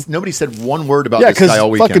 Nobody said one word about this guy all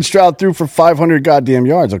because weekend. fucking Stroud threw for 500 goddamn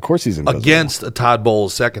yards. Of course he's invisible. Against a Todd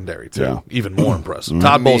Bowles secondary, too. Yeah. Even more impressive.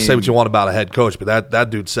 Todd Bowles, say what you want about a head coach, but that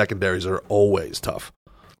dude's secondaries are always tough.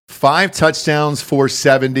 5 touchdowns,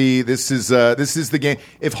 470. This is the game.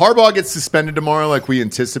 If Harbaugh gets suspended tomorrow like we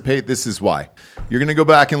anticipate, this is why. You're going to go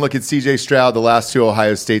back and look at CJ Stroud, the last two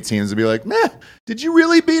Ohio State teams, and be like, meh, did you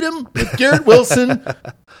really beat him with Garrett Wilson?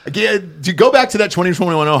 Again, do you go back to that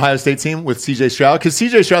 2021 Ohio State team with CJ Stroud? Because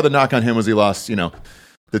CJ Stroud, the knock on him was he lost,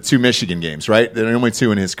 the 2 Michigan games, right? There are only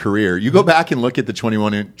 2 in his career. You go back and look at the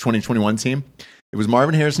 2021 team. It was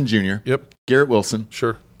Marvin Harrison Jr., Yep. Garrett Wilson,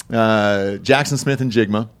 Sure. Jackson Smith and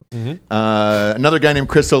Jigma. Another guy named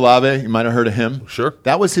Chris Olave, you might have heard of him. Sure.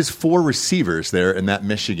 That was his 4 receivers there in that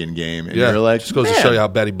Michigan game. And Yeah. you're like, just goes to man. show you how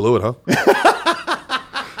bad he blew it, huh?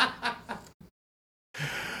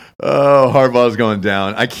 Oh, Harbaugh's going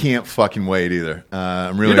down. I can't fucking wait either.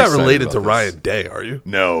 I'm really You're not excited related about to this. Ryan Day, are you?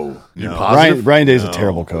 No. Ryan Day's a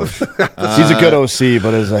terrible coach. He's a good OC,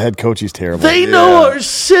 but as a head coach, he's terrible. They know our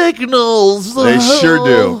signals. They sure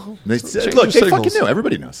do. They Change look, your they fucking signals. know.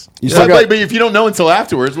 Everybody knows. You still But got- if you don't know until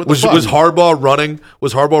afterwards, what the Was fuck? Harbaugh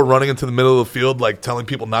running into the middle of the field, like telling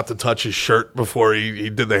people not to touch his shirt before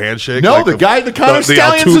he did the handshake? No, like the guy, the Connor the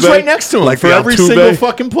Stallions was Altuve? right next to him Like for the every Altuve? single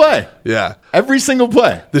fucking play. Yeah. Every single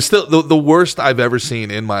play. The worst I've ever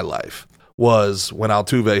seen in my life was when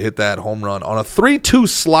Altuve hit that home run on a 3-2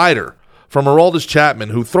 slider from Aroldis Chapman,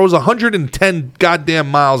 who throws 110 goddamn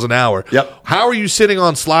miles an hour. Yep. How are you sitting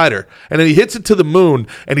on slider? And then he hits it to the moon,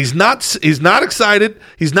 and he's not excited.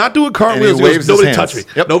 He's not doing cartwheels. And he He waves goes, his Nobody hands. touch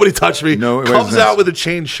me. Yep. Nobody touch me. No, he waves Comes his out hands. with a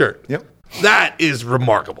chain shirt. Yep. That is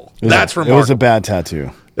remarkable. It was That's a remarkable. bad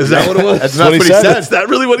tattoo. Is that what it was? That's not what he said. Is that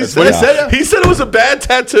really what he That's said? what he said. He said it was a bad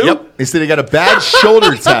tattoo? Yep. He said he got a bad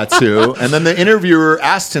shoulder tattue, and then the interviewer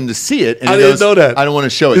asked him to see it, and I he didn't goes, know that. I don't want to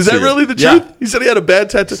show it Is to that you. really the Yeah. truth? He said he had a bad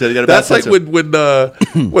tattoo. Said he got a bad That's tattoo. like when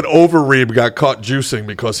Overeem got caught juicing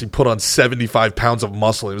because he put on 75 pounds of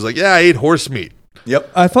muscle. He was like, "Yeah, I ate horse meat."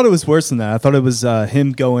 Yep. I thought it was worse than that. I thought it was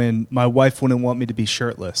him going, my wife wouldn't want me to be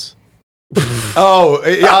shirtless. Oh,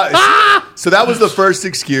 yeah. So that was the first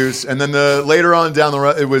excuse, and then later on down the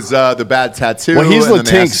road, it was the bad tattoo. Well, he's and then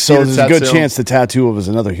they Latinx, asked to see so the there's a good tattoo. chance the tattoo was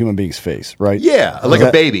another human being's face, right? Yeah, like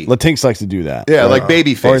a baby. Latinx likes to do that. Yeah, like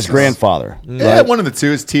baby Or his faces. grandfather. Yeah, right? one of the two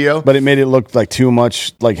is Tio. But it made it look like too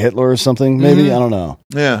much like Hitler or something, maybe? I don't know.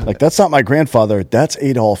 Yeah. Like, that's not my grandfather. That's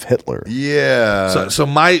Adolf Hitler. Yeah. So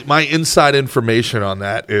my inside information on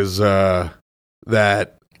that is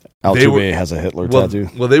that Altuve has a Hitler tattoo.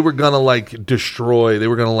 Well, they were gonna like destroy. They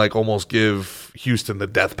were gonna like almost give Houston the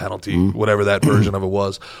death penalty, whatever that version of it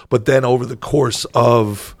was. But then over the course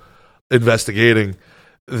of investigating,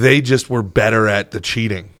 they just were better at the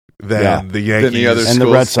cheating than the Yankees Than the other And the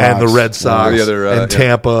Red Sox. and the Red Sox The other, and yeah.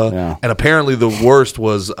 Tampa. Yeah. And apparently the worst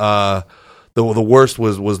was the worst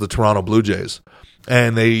was the Toronto Blue Jays,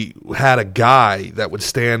 and they had a guy that would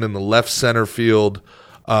stand in the left center field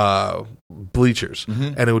bleachers,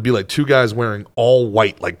 and it would be like two guys wearing all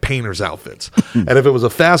white, like painters outfits. And if it was a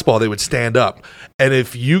fastball, they would stand up. And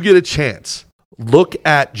if you get a chance, look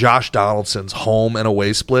at Josh Donaldson's home and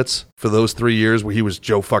away splits for those 3 years where he was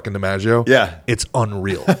Joe fucking DiMaggio. Yeah. It's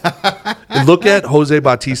unreal. Look at Jose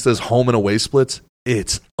Bautista's home and away splits.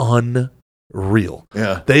 It's unreal.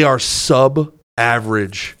 Yeah. They are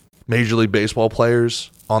sub-average Major League Baseball players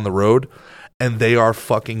on the road, and they are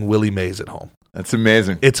fucking Willie Mays at home. That's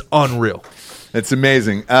amazing. It's unreal. It's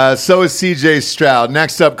amazing. So is CJ Stroud.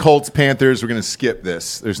 Next up, Colts, Panthers. We're going to skip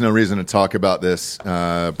this. There's no reason to talk about this.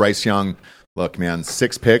 Bryce Young, look, man,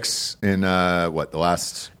 6 picks in, the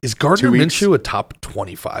last Is Gardner 2 weeks? Minshew a top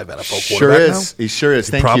 25 NFL Sure quarterback is. He sure is.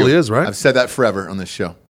 Thank probably you. is, right? I've said that forever on this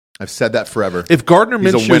show. I've said that forever. now? If Gardner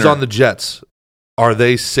He's a Minshew is winner. on the Jets, are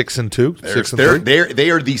they 6-2? 6-3?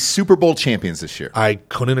 They are the Super Bowl champions this year. I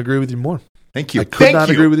couldn't agree with you more. Thank you. I could not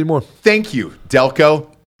agree with you more. Thank you, Delco.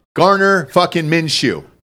 Garner fucking Minshew.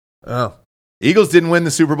 Oh, Eagles didn't win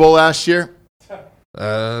the Super Bowl last year.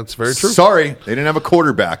 that's very true. Sorry, they didn't have a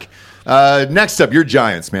quarterback. Next up, your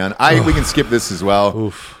Giants, man. We can skip this as well.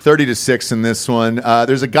 30-6 in this one.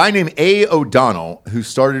 There's a guy named A. O'Donnell who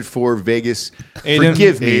started for Vegas.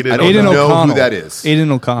 Forgive me, I don't know who that is.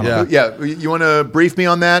 Aiden O'Connell. Yeah, you want to brief me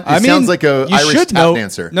on that? It sounds like a Irish tap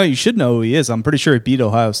dancer. No, you should know who he is. I'm pretty sure he beat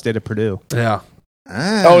Ohio State at Purdue. Yeah.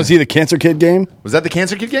 Oh, is he the Cancer Kid game? Was that the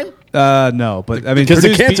Cancer Kid game? No, but I mean, because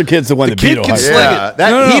the Cancer Kid's the one that beat Ohio State.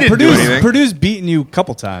 Yeah, he didn't do anything. Purdue's beaten you a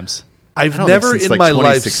couple times. I've never in my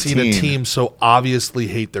life seen a team so obviously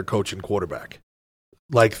hate their coach and quarterback.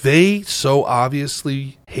 Like, they so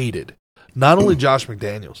obviously hated not only Josh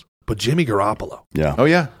McDaniels, but Jimmy Garoppolo. Yeah. Oh,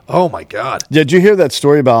 yeah. Oh, my God. Yeah, did you hear that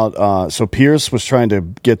story about, so Pierce was trying to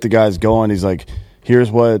get the guys going. He's like,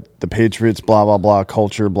 here's what the Patriots, blah, blah, blah,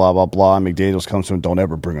 culture, blah, blah, blah. And McDaniels comes to him, don't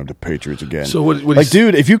ever bring up the Patriots again. So what like,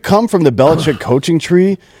 dude, if you come from the Belichick coaching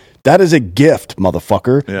tree, that is a gift,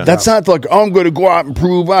 motherfucker. Yeah. That's not like, I'm going to go out and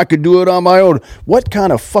prove I could do it on my own. What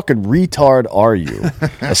kind of fucking retard are you?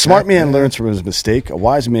 A smart man learns from his mistake. A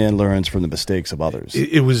wise man learns from the mistakes of others.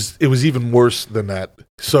 It was even worse than that.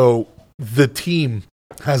 So the team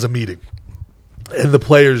has a meeting, and the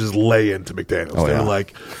players just lay into McDaniels. They're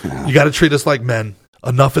like, you got to treat us like men.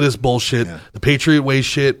 Enough of this bullshit. Yeah. The Patriot way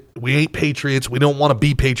shit. We ain't Patriots. We don't want to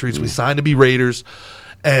be Patriots. We signed to be Raiders.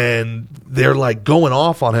 And they're like going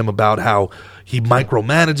off on him about how he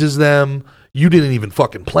micromanages them. You didn't even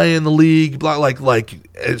fucking play in the league.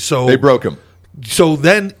 So they broke him. So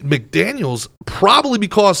then McDaniels, probably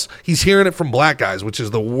because he's hearing it from black guys, which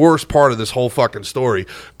is the worst part of this whole fucking story,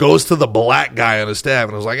 goes to the black guy on his staff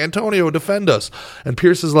and was like, Antonio, defend us. And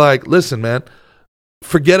Pierce is like, listen, man,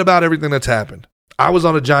 forget about everything that's happened. I was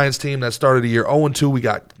on a Giants team that started a year 0-2. We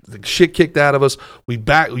got the shit kicked out of us. We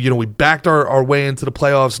backed our way into the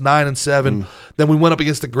playoffs 9-7. Then we went up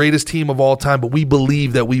against the greatest team of all time, but we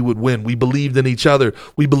believed that we would win. We believed in each other.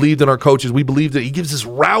 We believed in our coaches. We believed that he gives this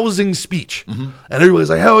rousing speech. And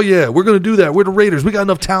everybody's like, hell yeah, we're going to do that. We're the Raiders. We got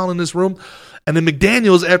enough talent in this room. And then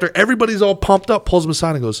McDaniels, after everybody's all pumped up, pulls him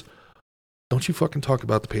aside and goes, don't you fucking talk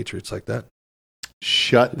about the Patriots like that.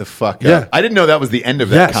 Shut the fuck up. I didn't know that was the end of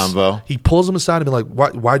that convo. He pulls him aside and be like,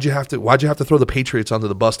 why'd you have to throw the Patriots under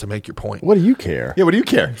the bus to make your point? What do you care? Yeah, what do you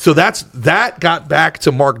care? So that got back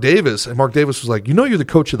to Mark Davis, and Mark Davis was like, you're the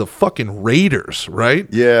coach of the fucking Raiders, right?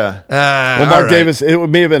 Yeah. Well, Mark Davis, it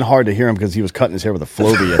may have been hard to hear him because he was cutting his hair with a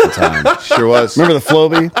Flowbee at the time. Sure was. Remember the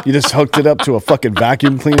Flowbee? You just hooked it up to a fucking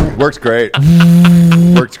vacuum cleaner? Works great.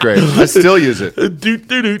 Works great. I still use it.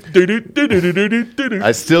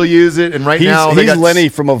 I still use it, and now he's Lenny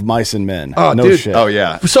from Of Mice and Men. Oh, no dude. shit. Oh,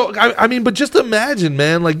 yeah. So, I mean, but just imagine,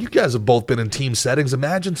 man, like, you guys have both been in team settings.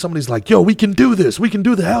 Imagine somebody's like, yo, we can do this. We can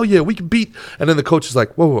do the hell yeah. We can beat. And then the coach is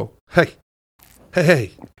like, whoa. Hey.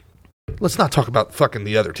 Let's not talk about fucking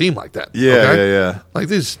the other team like that. Yeah, okay? yeah. Like,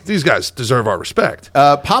 these guys deserve our respect.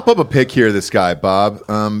 Pop up a pic here, this guy, Bob,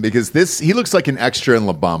 because he looks like an extra in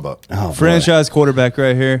La Bamba. Oh, franchise quarterback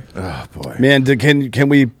right here. Oh, boy. Man, can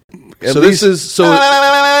we... Can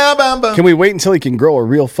we wait until he can grow a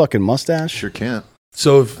real fucking mustache? Sure can't.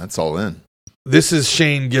 So that's all in. This is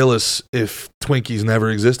Shane Gillis if Twinkies never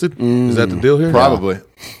existed. Is that the deal here?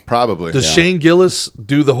 Probably. Does Shane Gillis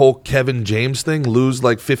do the whole Kevin James thing, lose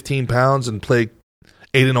like 15 pounds and play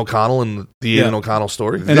Aiden O'Connell in the Aiden O'Connell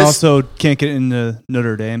story? And also can't get into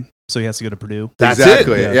Notre Dame, so he has to go to Purdue. That's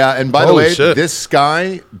exactly. it. Yeah, and by the way, shit. this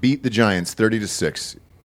guy beat the Giants 30-6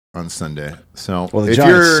 on Sunday. So the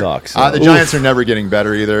Giants suck. The Giants are never getting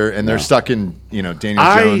better either, and they're stuck in Daniel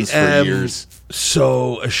Jones for years.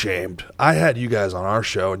 So ashamed. I had you guys on our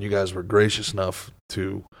show, and you guys were gracious enough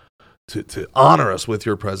to honor us with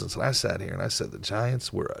your presence. And I sat here and I said the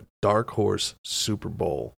Giants were a dark horse Super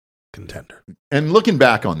Bowl contender. And looking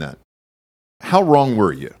back on that, how wrong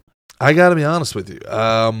were you? I got to be honest with you.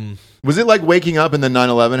 Was it like waking up and then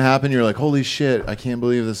 9/11 happened? You're like, holy shit, I can't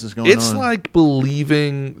believe this is going on. It's like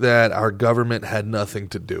believing that our government had nothing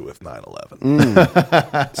to do with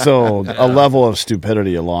 9/11. So a level of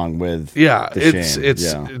stupidity along with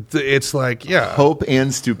it's like hope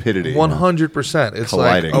and stupidity. 100%. It's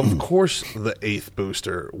colliding. Like, of course the 8th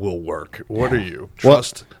booster will work. What are you?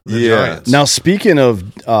 Trust the Giants. Now, speaking of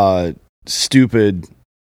stupid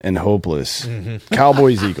and hopeless,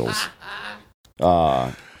 Cowboys Eagles.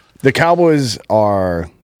 The Cowboys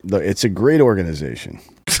it's a great organization.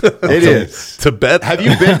 It is. to bet. Have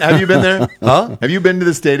you been there? Huh? Have you been to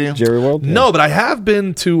the stadium? Jerry World? Yeah. No, but I have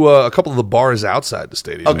been to a couple of the bars outside the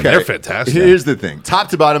stadium. Okay, They're fantastic. Here's the thing: top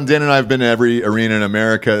to bottom, Dan and I have been to every arena in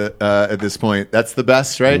America at this point. That's the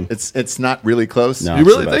best, right? It's not really close. No. You It's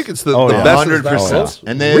really the think best. it's the Oh, yeah. best? 100%.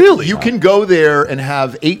 And then Really? you can go there and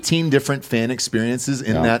have 18 different fan experiences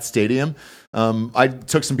in that stadium. I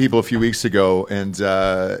took some people a few weeks ago, and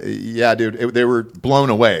yeah, dude, they were blown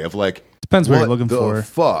away. Of like, Depends what what you're looking the for.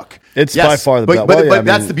 fuck? It's by far the but, best. But, Well, yeah, but I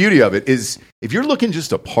that's mean- the beauty of it is if you're looking just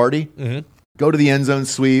to party. Go to the end zone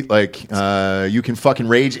suite, like you can fucking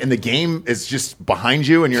rage, and the game is just behind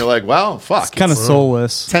you, and you're like, "Wow, fuck!" It's kind of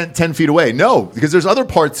soulless. 10 feet away. No, because there's other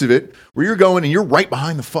parts of it where you're going and you're right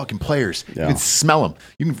behind the fucking players. Yeah. You can smell them.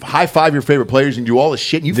 You can high five your favorite players and do all this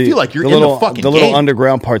shit, and you feel like you're the in little, the fucking the little game.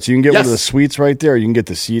 underground parts. You can get one of Yes. the suites right there. You can get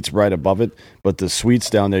the seats right above it. But the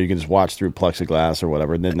suites down there, you can just watch through plexiglass or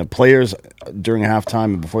whatever. And then the players during halftime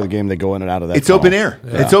and before the game, they go in and out of that. It's tunnel. open air.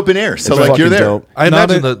 Yeah. It's open air. So It's like you're fucking there. dope. I No,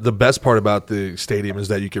 imagine the best part about the stadium is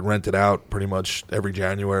that you can rent it out pretty much every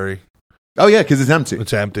January. Oh yeah, because it's empty.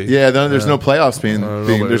 It's empty. Yeah, there's no playoffs being.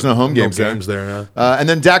 Nobody- There's no home games there. there. And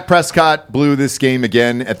then Dak Prescott blew this game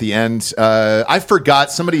again at the end. I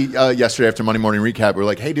forgot somebody yesterday after Monday Morning Recap. We were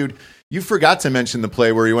like, "Hey, dude, you forgot to mention the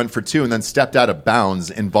play where he went for 2 and then stepped out of bounds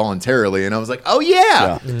involuntarily." And I was like, "Oh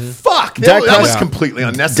yeah, fuck, Dak that was Prescott- completely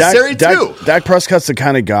unnecessary too." Dak Prescott's the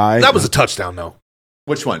kind of guy. That was a touchdown, though.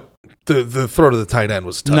 Which one? The throw to the tight end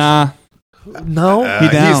was a touchdown. Nah, No, He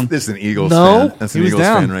down. This is an Eagles No, fan. That's he an was Eagles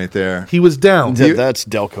down. fan right there. he was down. That's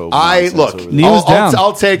Delco. I nonsense look. over there. Knee was down.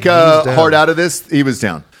 I'll take down. Hard out of this. He was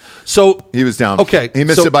down. So He was down. Okay, he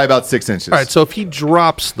missed so- it by about 6 inches. all right, so if he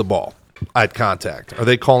drops the ball at contact, are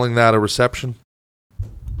they calling that a reception?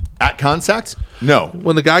 At contact? No.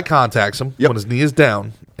 When the guy contacts him, Yep. when his knee is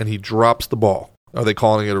down and he drops the ball, are they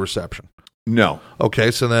calling it a reception? No.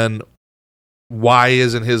 Okay, so then why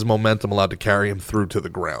isn't his momentum allowed to carry him through to the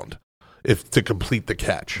ground to complete the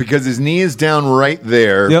catch? Because his knee is down right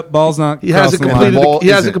there. yep, ball's not. He hasn't crossing the completed. line. ball He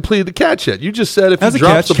hasn't isn't- completed the catch yet. You just said if Has he a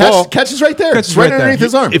drops the catch. ball, Catch is right there. Catch It's is right right there. underneath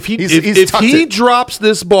his arm. if he He's if tucked he it. drops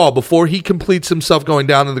this ball before he completes himself going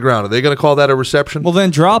down to the ground, are they going to call that a reception? Well,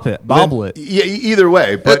 then drop it, bobble it. Yeah, either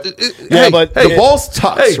way, but Yeah, but the ball's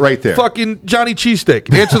tucked right there. Fucking Johnny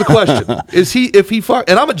Cheesesteak. Answer the question. Is he? If he fuck?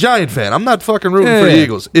 And I'm a Giant fan. I'm not fucking rooting for the Yeah.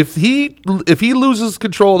 Eagles. If he loses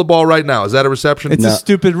control of the ball right now, is that a reception? It's a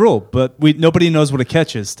stupid rule, but nobody knows what a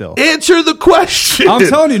catch is still. Answer the question. I'm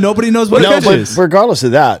telling you, nobody knows what a No, catch but is. regardless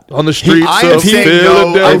of that, On the streets I of am saying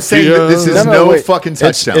no. I'm saying that this is Philadelphia. no wait. fucking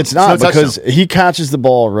touchdown. It's not no because touchdown. he catches the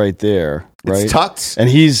ball right there, right? It's tucked, and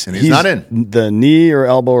he's not in. The knee or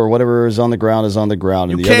elbow or whatever is on the ground is on the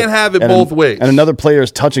ground. And You the can't have it and both ways. And another player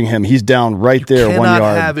is touching him. He's down right there, Cannot 1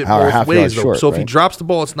 yard, have it or both half ways. yard Though. short. So if he right? drops the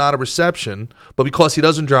ball, it's not a reception. But because he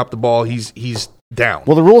doesn't drop the ball, he's down.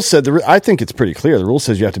 Well, the rule said, I think it's pretty clear. The rule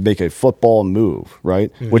says you have to make a football move,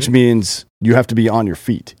 right? Mm-hmm. Which means you have to be on your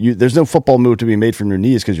feet. There's no football move to be made from your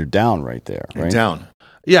knees because you're down right there, right? down.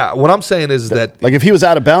 Yeah, what I'm saying is that Like if he was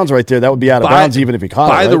out of bounds right there, that would be out of bounds even if he caught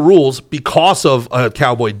by it. the right? rules, because of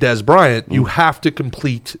Cowboy Des Bryant, you have to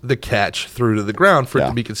complete the catch through to the ground for it Yeah.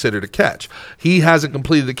 to be considered a catch. He hasn't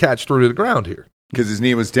completed the catch through to the ground here, Because his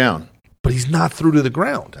knee was down. but he's not through to the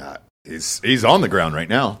ground. He's on the ground right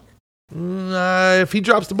now. If he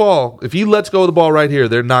drops the ball, if he lets go of the ball right here,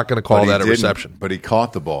 they're not going to call But he that a didn't, reception. But he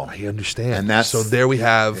caught the ball. I understand. And that's- so there we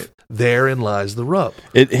have. Therein lies the rub.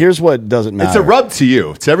 Here's what doesn't matter. It's a rub to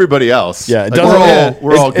you. To everybody else. Yeah, it Like, doesn't.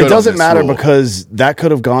 we're all good it doesn't on this matter rule. because that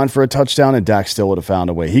could have gone for a touchdown, and Dak still would have found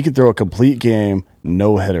a way. He could throw a complete game,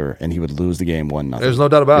 no hitter, and he would lose the game 1-0. There's no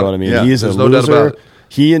doubt about You know it. what I mean? Yeah, He's a there's no doubt loser. about it.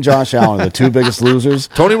 He and Josh Allen are the two biggest losers.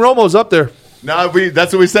 Tony Romo's up there. No,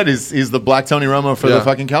 that's what we said. He's the black Tony Romo for Yeah. the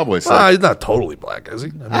fucking Cowboys. So. He's not totally black, is he?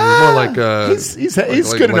 I mean, he's more like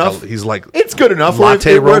He's good enough. he's like It's good enough. Or if,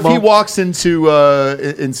 Latte or if he Romo. walks into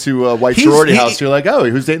a white He's- sorority he- house, you're like, oh,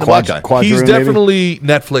 who's dating the black guy? Quadroon, he's maybe? definitely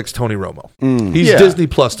Netflix Tony Romo. He's Yeah. Disney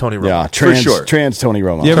Plus Tony Romo. Yeah, sure. trans Tony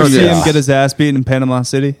Romo. You ever see Yeah. him get his ass beaten in Panama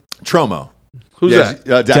City? Tromo. Who's that?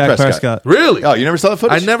 Dak Jack Prescott. Really? Oh, you never saw the I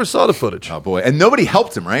footage? never saw the footage. Oh boy, and nobody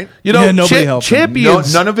helped him, right? You know, Yeah, nobody helped him. No,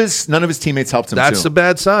 champions. none of his teammates helped him. That's too. a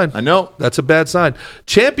bad sign. I know. That's a bad sign.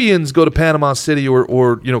 Champions go to Panama City or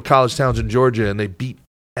college towns in Georgia and they beat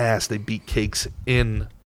ass. They beat cakes in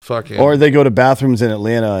fucking. Or they go to bathrooms in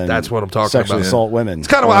Atlanta and That's what I'm talking sexually about. assault women. it's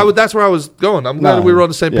kind of that's where I was going. I'm glad No, we were on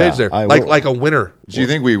the same yeah, page there. I Like will- a winner. Do you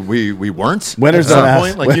think we weren't? Winners at don't some ask-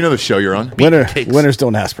 point? Like you know the show you're on. cakes. Winners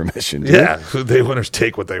don't ask permission. do Yeah, they winners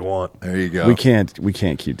take what they want. There you go. we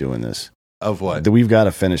can't keep doing this. Of what? We've got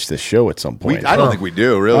to finish this show at some point. I don't think we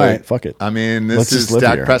do, really. All right, fuck it. I mean, this Let's is just live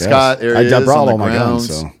Dak here, I Prescott. guess. There he is brought on all the my ground.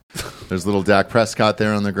 guns, so. There's little Dak Prescott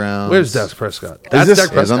there on the ground. Where's Dak Prescott? Is That's this,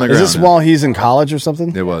 Dak Prescott. on the is this ground. while he's in college or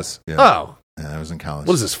something? It was. Yeah. Oh, Yeah, I was in college.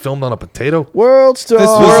 what is this? Filmed on a potato? World Star. This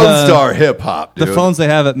was, World Star Hip Hop, The dude. phones they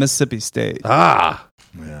have at Mississippi State. Ah,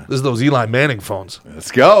 this is those Eli Manning phones.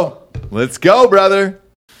 Let's go. Let's go, brother.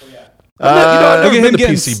 I've Look never at been him to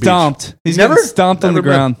getting PC Beach. stomped. He's Never? getting stomped on the Never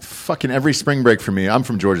been. ground. Fucking every spring break for me. I'm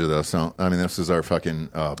from Georgia, though, so, I mean, this is our fucking...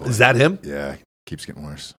 Oh, boy. Is that him? Yeah, keeps getting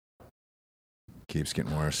worse. Keeps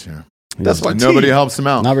getting worse, yeah. That's my Nobody team. helps him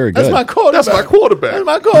out. Not very That's good. my quarterback. That's my quarterback. That's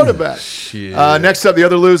my quarterback. Shit. Next up, the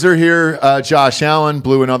other loser here, Josh Allen,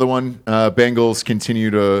 blew another one. Bengals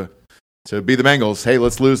continue to be the Bengals. Hey,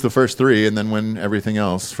 let's lose the first three and then win everything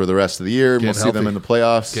else for the rest of the year. We'll see them in the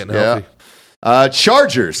playoffs. Getting healthy.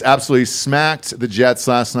 Chargers absolutely smacked the Jets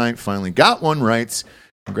last night. Finally got one right.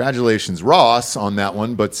 Congratulations, Ross, on that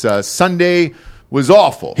one. But Sunday was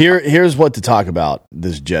awful. Here's what to talk about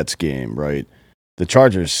this Jets game, right? The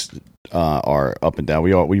Chargers are up and down.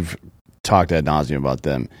 We've talked ad nauseum about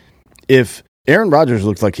them. If Aaron Rodgers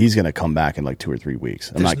looks like he's going to come back in like 2 or 3 weeks,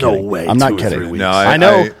 I'm There's not no kidding. way I'm not 2 or 3 kidding. weeks. No,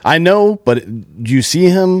 I know, but do you see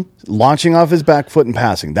him launching off his back foot and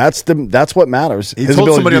passing? That's what matters. He His told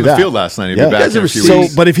ability somebody to on do the that. field last night he'd Yeah. be back in a few So,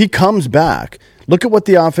 weeks. but if he comes back, look at what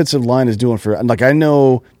the offensive line is doing for. Like, I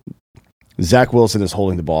know Zach Wilson is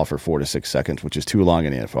holding the ball for 4 to 6 seconds, which is too long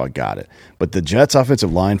in the NFL. I got it. But the Jets'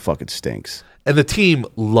 offensive line fucking stinks. And the team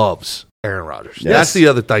loves Aaron Rodgers. Yes. That's the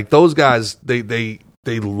other thing. Those guys, they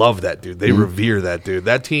love that dude. They revere that dude.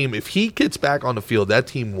 That team, if he gets back on the field, that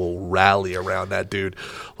team will rally around that dude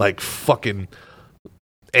like fucking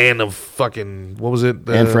Anne of fucking, what was it?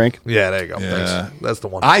 Anne Frank? Yeah, there you go. Yeah. Thanks. That's the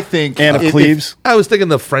one. I think And of if- Cleves. I was thinking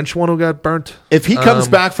the French one who got burnt. If he comes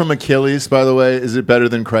back from Achilles, by the way, is it better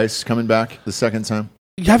than Christ coming back the second time?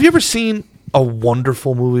 Have you ever seen a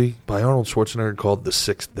wonderful movie by Arnold Schwarzenegger called The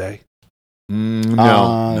Sixth Day?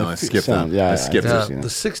 No, I skipped that. yeah, I skipped yeah. it. seen it. The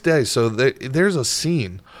Sixth Day. So there's a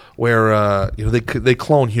scene where they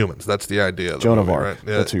clone humans. That's the idea. Of the Joan of movie, Arc. Right?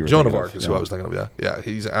 Yeah, That's who you were Joan of thinking Arc of. is Yeah. who I was thinking of. Yeah,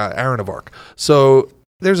 he's Aaron of Arc. So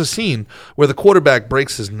there's a scene where the quarterback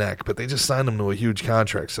breaks his neck, but they just signed him to a huge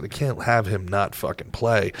contract, so they can't have him not fucking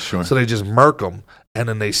play. Sure. So they just murk him, and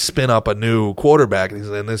then they spin up a new quarterback,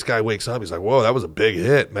 and this guy wakes up. He's like, "Whoa, that was a big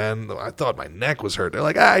hit, man! I thought my neck was hurt." They're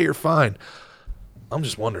like, "You're fine." I'm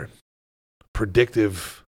just wondering,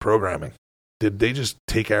 predictive programming. Did they just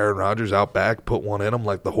take Aaron Rodgers out back, put one in him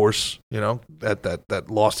like the horse, that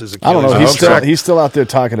lost his Achilles? I don't know. on the He's still out there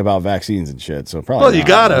talking about vaccines and shit. So probably. Well, you not.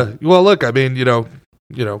 gotta. Well, look, I mean,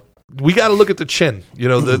 we got to look at the chin.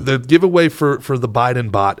 The giveaway for the Biden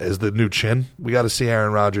bot as the new chin. We got to see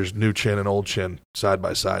Aaron Rodgers' new chin and old chin side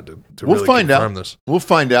by side to We'll really find confirm out. this. We'll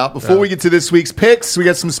find out. Before we get to this week's picks, we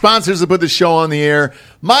got some sponsors to put the show on the air.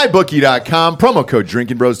 MyBookie.com. Promo code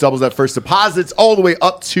Drinking Bros doubles that first deposits all the way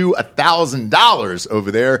up to $1,000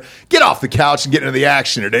 over there. Get off the couch and get into the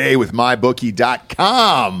action today with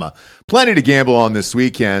MyBookie.com. Plenty to gamble on this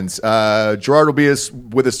weekend. Gerard will be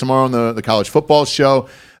with us tomorrow on the college football show.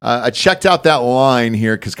 I checked out that line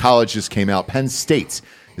here because college just came out. Penn State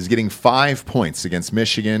is getting 5 points against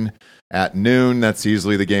Michigan at noon. That's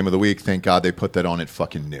easily the game of the week. Thank God they put that on at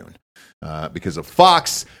fucking noon because of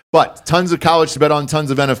Fox. But tons of college to bet on,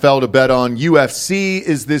 tons of NFL to bet on. UFC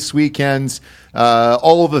is this weekend.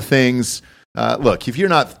 All of the things. Look, if you're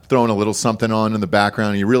not throwing a little something on in the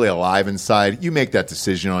background and you're really alive inside, you make that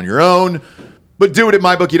decision on your own. But do it at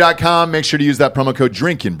mybookie.com. Make sure to use that promo code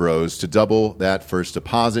Drinkin' Bros to double that first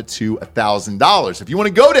deposit to $1,000. If you want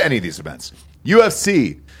to go to any of these events,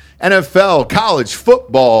 UFC, NFL, college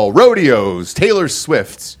football, rodeos, Taylor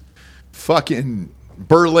Swift, fucking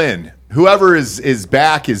Berlin, whoever is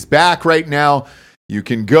back right now. You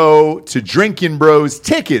can go to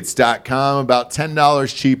drinkinbrostickets.com, about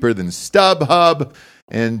 $10 cheaper than StubHub.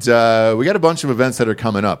 And we got a bunch of events that are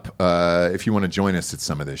coming up if you want to join us at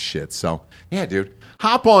some of this shit. So, yeah, dude,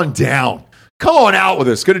 hop on down. Come on out with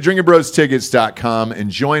us. Go to drinkinbrostickets.com and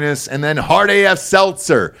join us. And then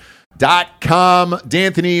hardafseltzer.com.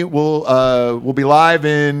 D'Anthony will be live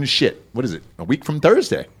in what is it? A week from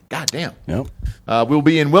Thursday. God damn. Yep. We'll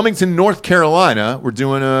be in Wilmington, North Carolina. We're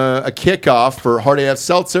doing a kickoff for Hard AF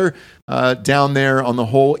Seltzer down there on the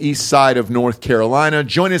whole east side of North Carolina.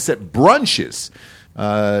 Join us at Brunches.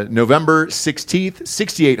 November 16th,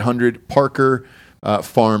 6800 Parker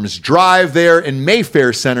Farms Drive there in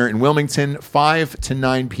Mayfair Center in Wilmington, 5 to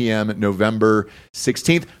 9 p.m. November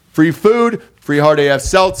 16th. Free food, free Hard AF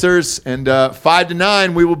Seltzers, and 5 to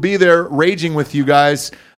 9, we will be there raging with you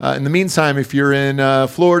guys. In the meantime, if you're in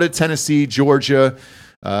Florida, Tennessee, Georgia,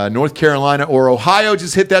 North Carolina or Ohio,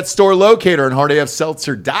 just hit that store locator on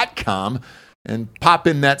hardafseltzer.com and pop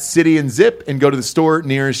in that city and zip and go to the store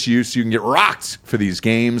nearest you so you can get rocked for these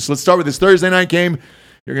games. Let's start with this Thursday night game.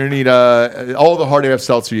 You're going to need all the Hard AF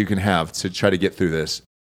Seltzer you can have to try to get through this.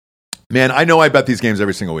 Man, I know I bet these games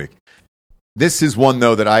every single week. This is one,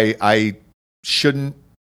 though, that I shouldn't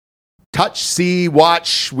touch, see,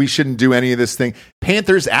 watch. We shouldn't do any of this thing.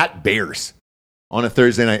 Panthers at Bears on a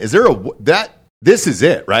Thursday night. Is there this is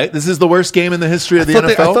it, right? This is the worst game in the history of the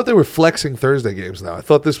NFL? I thought they were flexing Thursday games now. I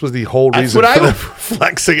thought this was the whole reason for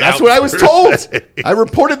flexing out. That's what I was told. I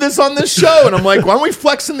reported this on this show, and I'm like, why aren't we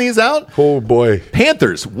flexing these out? Oh, boy.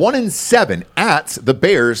 Panthers, 1-7 at the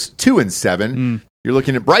Bears, 2-7. You're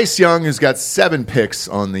looking at Bryce Young, who's got 7 picks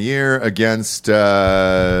on the year against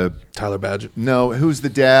Tyler Badgett. No, who's the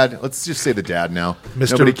dad? Let's just say the dad now.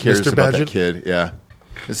 Nobody cares Mr. about Badgett? that kid. Yeah.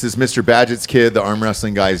 This is Mr. Badgett's kid, the arm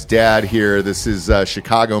wrestling guy's dad here. This is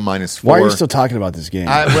Chicago -4. Why are you still taltalking about this game?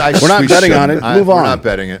 We're not betting on it. Move on. We're not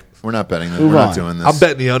betting it. We're not betting it. Move We're not on. doing this. I'm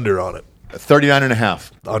betting the under on it.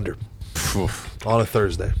 39.5. Under. On a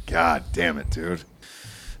Thursday. God damn it, dude.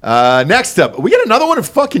 Next up, we got another one in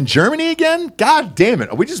fucking Germany again? God damn it.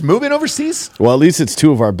 Are we just moving overseas? Well, at least it's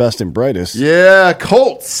 2 of our best and brightest. Yeah,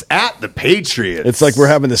 Colts at the Patriots. It's like we're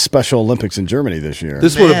having the Special Olympics in Germany this year.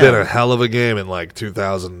 This would have been a hell of a game in like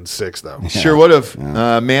 2006, though. Sure would have.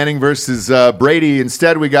 Manning versus Brady.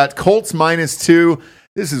 Instead, we got Colts -2.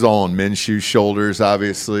 This is all on Minshew's shoulders,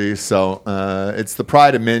 obviously. So it's the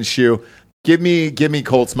pride of Minshew. Give me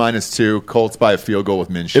Colts -2. Colts by a field goal with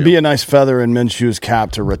Minshew. It'd be a nice feather in Minshew's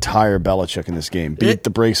cap to retire Belichick in this game. Beat the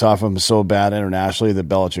brakes off him so bad internationally that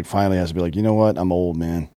Belichick finally has to be like, you know what? I'm old,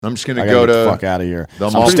 man. I'm just going to I go gotta get the to fuck out of here. the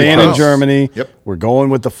I'm staying in Maltese. Germany. Yep. We're going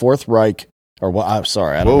with the Fourth Reich. Or what? I'm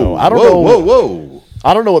sorry. I don't know. Whoa.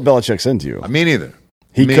 I don't know what Belichick's into. Me neither.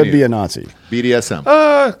 He Me could neither. be a Nazi. BDSM.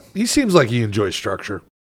 He seems like he enjoys structure.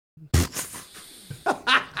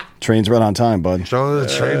 Trains run on time, bud.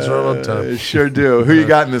 The trains run on time. Sure do. Who you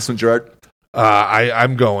got in this one, Gerard?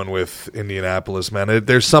 I'm going with Indianapolis, man.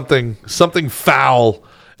 There's something foul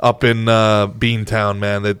up in Beantown,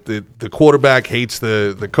 man. That the quarterback hates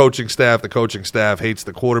the coaching staff. The coaching staff hates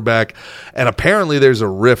the quarterback. And apparently there's a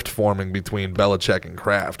rift forming between Belichick and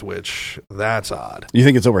Kraft, which that's odd. You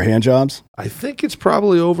think it's over hand jobs? I think it's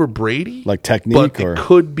probably over Brady. Like technique? But it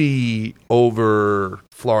could be over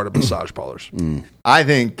Florida massage parlors. I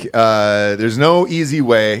think there's no easy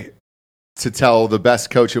way to tell the best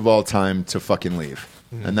coach of all time to fucking leave.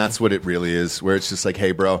 And that's what it really is, where it's just like,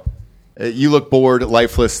 hey, bro, you look bored,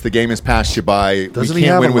 lifeless. The game has passed you by. Doesn't we he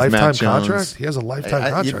can't have win a with lifetime Matt Jones. contract? He has a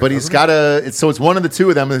lifetime contract. But he's got to. So it's one of the two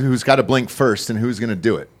of them who's got to blink first, and who's going to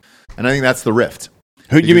do it. And I think that's the rift.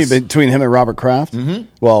 Who you mean between him and Robert Kraft? Mm-hmm.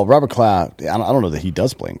 Well, Robert Kraft, I don't know that he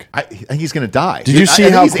does blink. I think he's going to die. Did you see I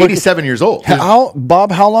think how he's quick- 87 years old?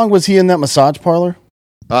 Bob, how long was he in that massage parlor?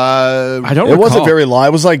 I don't It wasn't recall. very long.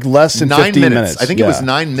 It was like less than 9 15 minutes. minutes. I think it Yeah. was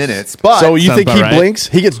 9 minutes. But So you Sounds think about he right. blinks?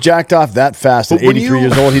 He gets jacked off that fast at But when 83 you-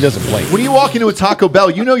 years old. He doesn't blink. when you walk into a Taco Bell,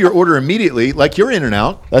 you know your order immediately. Like you're in and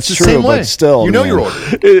out. That's It's the true, same way. but still, you know man. your order.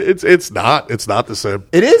 It's not the same.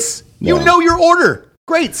 It is. No. You know your order.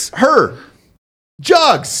 Greats. Her.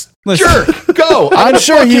 Jugs. Listen. Jerk. Go. I'm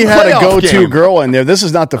sure he had a playoff go-to game. girl in there. This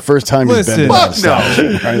is not the first time he's been Listen. in Fuck that no.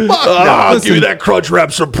 establishment, right? Fuck no. I'll give you that crunch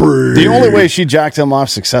wrap supreme. The only way she jacked him off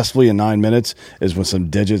successfully in 9 minutes is with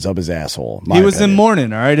some digits up his asshole. He was in opinion.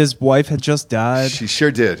 mourning, all right? His wife had just died. She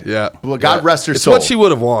sure did. Yeah. Well, God rest her It's soul. what she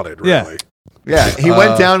would have wanted, Yeah. really. Yeah, he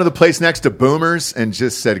went down to the place next to Boomers and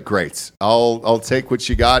just said, "Great, I'll take what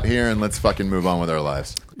you got here and let's fucking move on with our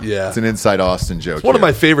lives." Yeah. It's an inside Austin joke. One of here.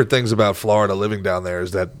 my favorite things about Florida living down there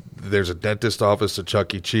is that there's a dentist office, a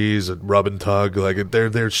Chuck E. Cheese, a Rub and Tug. Like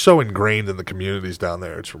they're so ingrained in the communities down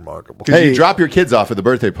there. It's remarkable. Because Hey. you drop your kids off at the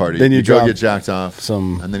birthday party, Then you go drop get jacked off,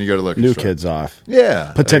 some and then you go to liquor new store. kids off.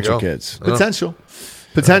 Yeah, Potential There you go. kids.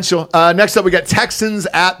 potential. Next up, we got Texans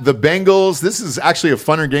at the Bengals. This is actually a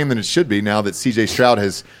funner game than it should be now that C.J. Stroud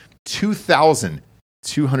has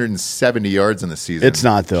 2,270 yards in the season. It's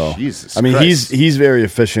not though. Jesus, I mean, Christ. he's very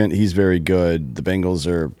efficient. He's very good. The Bengals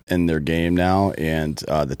are in their game now, and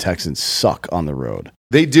the Texans suck on the road.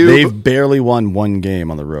 They do. They've barely won one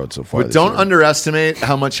game on the road so far. But this don't year. underestimate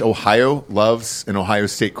how much Ohio loves an Ohio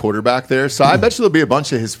State quarterback there. So I bet you there'll be a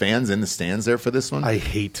bunch of his fans in the stands there for this one. I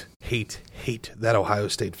hate that Ohio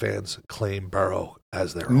State fans claim Burrow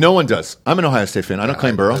as their own. No one does. I'm an Ohio State fan. I don't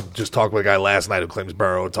claim Burrow. I just talked with a guy last night who claims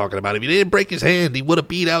Burrow, talking about if he didn't break his hand, he would have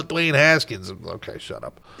beat out Dwayne Haskins. Okay, shut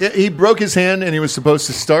up. Yeah, he broke his hand and he was supposed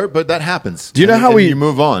to start, but that happens. Do you know And- how and we- you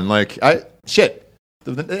move on? Like shit.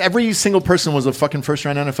 Every single person was a fucking first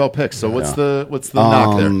round NFL pick. So what's the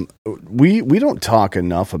knock there? We don't talk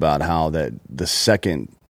enough about how that the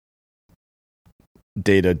second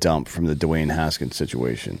data dump from the Dwayne Haskins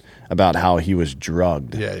situation about how he was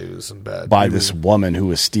drugged. Yeah, he was in bad by this woman who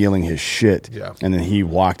was stealing his shit. Yeah. And then he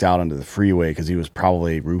walked out onto the freeway because he was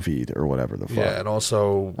probably roofied or whatever the fuck. Yeah, and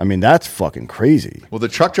also, I mean, that's fucking crazy. Well, the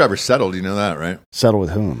truck driver settled. You know that, right? Settle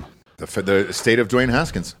with whom? The estate of Dwayne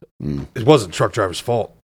Haskins. it wasn't truck driver's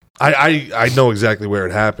fault. I know exactly where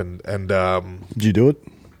it happened, and Did you do it?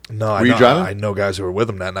 no, Were you driving? I know guys who were with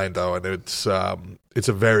him that night though, and it's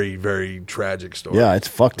a very, very tragic story. Yeah, it's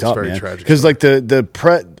fucked up, very man. tragic Because story.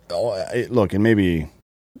 like look, and maybe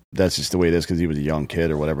that's just the way it is because he was a young kid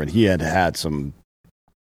or whatever, and he had some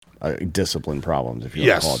discipline problems, if you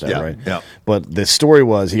want to call it that, right? Yeah. But the story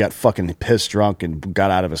was he got fucking pissed drunk and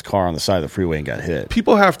got out of his car on the side of the freeway and got hit.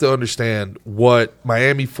 People have to understand what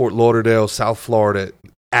Miami, Fort Lauderdale, South Florida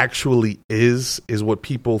actually is what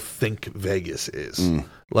people think Vegas is.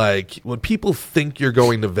 Like, what people think you're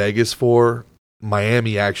going to Vegas for,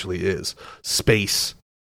 Miami actually is. Space,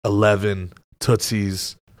 11,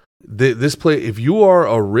 Tootsies. This place, if you are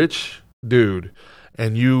a rich dude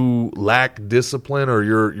and you lack discipline or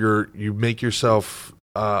you make yourself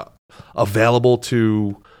available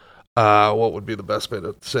to what would be the best way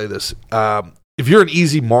to say this? If you're an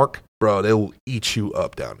easy mark, bro, they'll eat you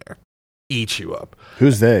up down there. Eat you up.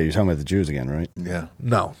 Who's they? You're talking about the Jews again, right? Yeah.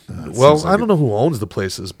 No. seems Well, like I don't know who owns the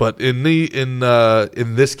places, but in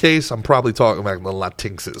this case, I'm probably talking about the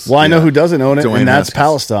Latinxes. Well, I know who doesn't own it, Dwayne and that's Haskins.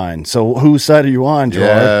 Palestine. So whose side are you on, Gerard?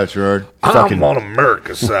 Yeah, Gerard. I'm on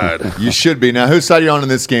America's side. You should be. Now, whose side are you on in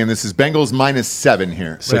this game? This is Bengals -7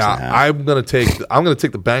 here. 6.5. I'm gonna take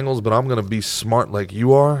the Bengals, but I'm gonna be smart like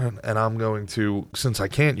you are, and I'm going to, since I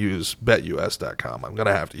can't use BetUS.com, I'm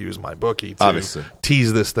gonna have to use my bookie to Obviously.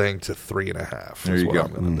 tease this thing to 3.5. There is you what go.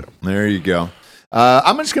 I'm gonna do. There you go.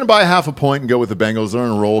 I'm just going to buy a half a point and go with the Bengals. They're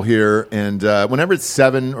on a roll here. And whenever it's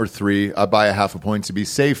 7 or 3, I buy a half a point to be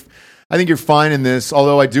safe. I think you're fine in this,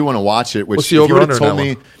 although I do want to watch it. Which What's the if you would have over-under told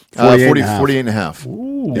in me that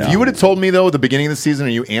 48.5. If you would have told me, though, at the beginning of the season, are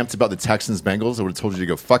you amped about the Texans-Bengals? I would have told you to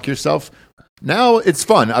go fuck yourself. Now it's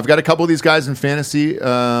fun. I've got a couple of these guys in fantasy,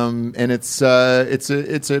 and it's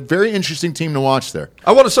a very interesting team to watch there.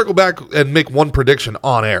 I want to circle back and make one prediction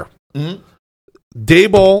on air.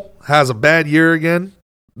 Daboll has a bad year again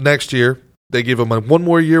next year. They give him one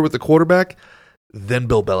more year with the quarterback. Then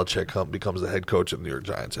Bill Belichick becomes the head coach of the New York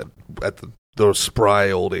Giants at the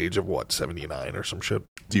spry old age of 79 or some shit.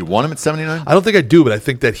 Do you want him at 79? I don't think I do, but I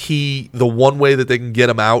think that the one way that they can get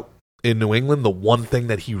him out in New England, the one thing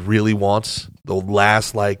that he really wants, the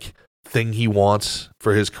last thing he wants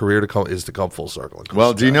for his career to come full circle.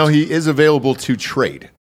 Well, do you know he is available to trade?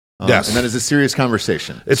 Yes. And that is a serious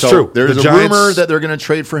conversation. It's true. There's The a Giants- rumor that they're going to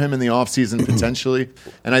trade for him in the offseason potentially.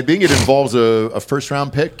 And I think it involves a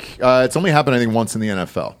first-round pick. It's only happened, I think, once in the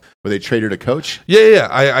NFL where they traded a coach. Yeah.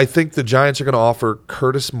 I think the Giants are going to offer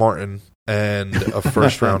Curtis Martin and a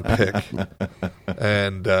first-round pick.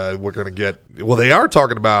 And we're going to get – well, they are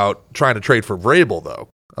talking about trying to trade for Vrabel, though.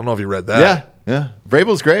 I don't know if you read that. Yeah.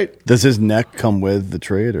 Vrabel's great. Does his neck come with the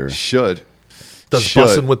trade, or Should. Does Should.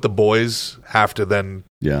 Bussin' with the boys have to then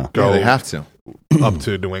yeah? go Yeah, they have to. up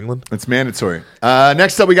to New England? It's mandatory.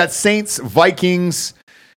 Next up, we got Saints, Vikings.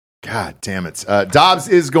 God damn it. Dobbs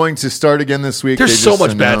is going to start again this week. There's They so just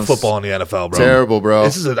much bad announced. football in the NFL, bro. Terrible, bro.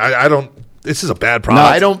 This is a bad No,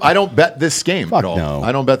 product. I don't bet this game Fuck at all. no.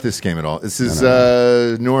 I don't bet this game at all. This is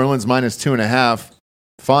New Orleans -2.5.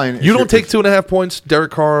 Fine. You don't take 2.5 points,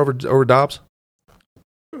 Derek Carr over Dobbs?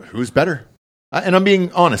 Who's better? And I'm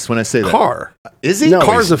being honest when I say that. Carr. Is he? No.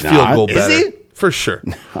 Carr's a he's field not. goal Is better. he? For sure.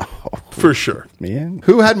 For sure. Man,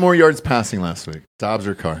 Who had more yards passing last week? Dobbs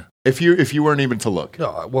or Carr? If you weren't even to look.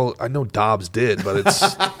 No, well, I know Dobbs did, but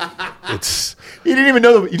it's He didn't even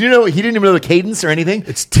know he didn't even know the cadence or anything.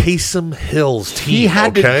 it's Taysom Hill's team. He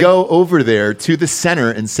had okay? to go over there to the center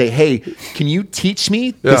and say, "Hey, can you teach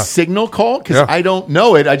me the Yeah. signal call? Because Yeah. I don't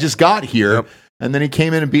know it. I just got here." Yep. And then he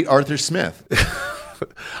came in and beat Arthur Smith.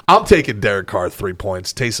 I'm taking Derek Carr 3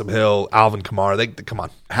 points. Taysom Hill, Alvin Kamara. They come on.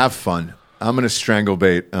 Have fun. I'm going to strangle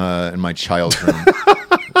bait in my child's room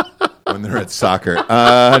when they're at soccer.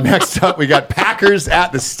 Next up, we got Packers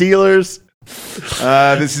at the Steelers.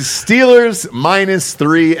 This is Steelers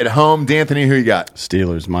 -3 at home. D'Anthony, who you got?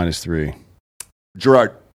 Steelers -3.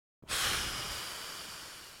 Gerard.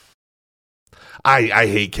 I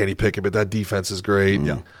hate Kenny Pickett, but that defense is great.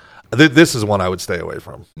 Yeah. This is one I would stay away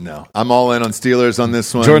from. No, I'm all in on Steelers on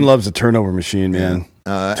this one. Jordan loves a turnover machine, man.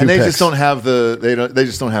 And they just don't have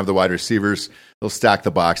the wide receivers. they'll stack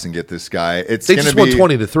the box and get this guy. It's They going just to won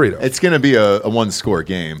be 20-3 though. It's going to be a one-score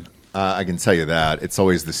game. I can tell you that. It's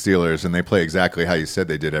always the Steelers, and they play exactly how you said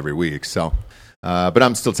they did every week. So, but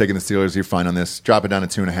I'm still taking the Steelers. You're fine on this. Drop it down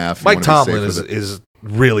to 2.5. Mike Tomlin is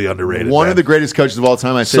really underrated. One man. of the greatest coaches of all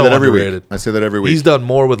time. I say So that every underrated. week. I say that every week. He's done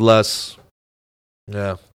more with less.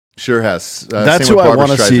 Yeah. Sure has. That's same who with I Barbara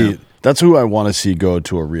want to Streisand. see. That's who I want to see go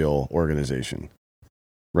to a real organization,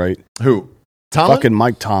 right? Who? Tomlin? Fucking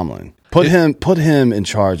Mike Tomlin. Put him in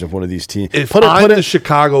charge of one of these teams. If Put I'm the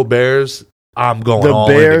Chicago Bears, I'm going the all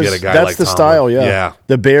Bears. in to get a guy That's like the Tomlin. style. Yeah. Yeah.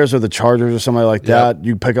 The Bears or the Chargers or somebody like Yep. that.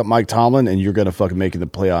 You pick up Mike Tomlin and you're gonna fucking make it the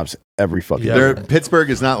playoffs every fucking Yeah. year. Pittsburgh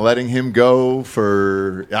is not letting him go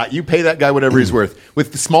for. You pay that guy whatever he's worth.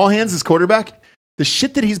 With the small hands as quarterback, the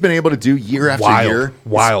shit that he's been able to do year after year.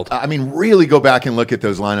 Wild. I mean, really go back and look at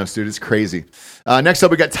those lineups, dude. It's crazy. Next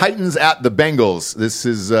up, we got Titans at the Bengals. This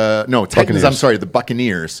is, Titans, Buccaneers. I'm sorry, the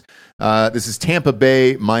Buccaneers. This is Tampa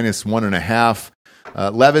Bay minus 1.5.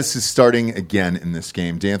 Levis is starting again in this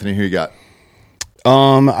game. D'Anthony, who you got?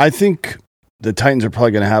 I think the Titans are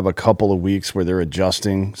probably going to have a couple of weeks where they're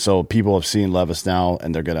adjusting. So people have seen Levis now,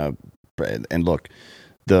 and they're going to. And look,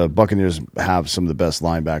 the Buccaneers have some of the best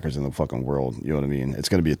linebackers in the fucking world. You know what I mean? It's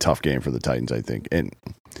going to be a tough game for the Titans, I think. And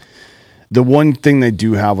the one thing they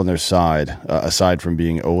do have on their side, aside from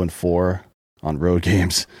being 0-4 on road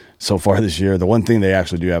games so far this year, the one thing they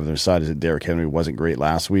actually do have on their side is that Derrick Henry wasn't great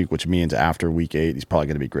last week, which means after week 8, he's probably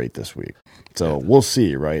going to be great this week. So we'll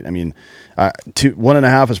see, right? I mean,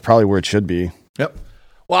 1.5 is probably where it should be. Yep.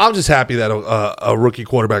 Well, I'm just happy that a rookie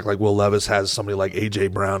quarterback like Will Levis has somebody like A.J.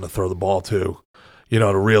 Brown to throw the ball to,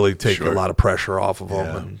 to really take a lot of pressure off of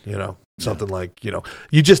him. And, something like,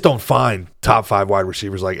 you just don't find top 5 wide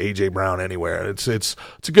receivers like A.J. Brown anywhere. It's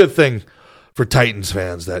a good thing for Titans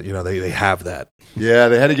fans that, they have that. Yeah,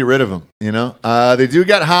 they had to get rid of him, They do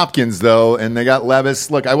got Hopkins, though, and they got Levis.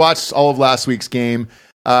 Look, I watched all of last week's game.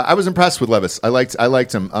 I was impressed with Levis. I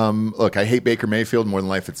liked him. Look, I hate Baker Mayfield more than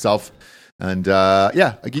life itself. And,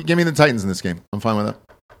 give me the Titans in this game. I'm fine with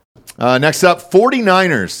that. Next up,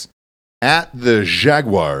 49ers at the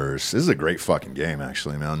Jaguars. This is a great fucking game,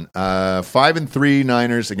 actually, man. 5-3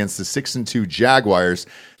 Niners against the 6-2 Jaguars.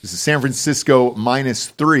 This is San Francisco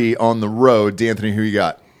 -3 on the road. D'Anthony, who you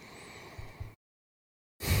got?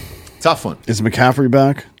 Tough one. Is McCaffrey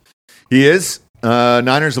back? He is.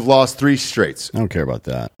 Niners have lost 3 straights. I don't care about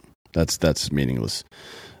that. That's meaningless.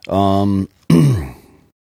 I'll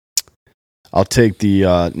take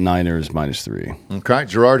the Niners -3. Okay,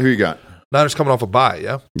 Gerard, who you got? Niners coming off a bye,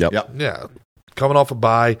 yeah? Yep. Yeah, coming off a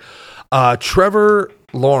bye. Trevor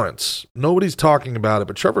Lawrence, nobody's talking about it,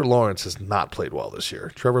 but Trevor Lawrence has not played well this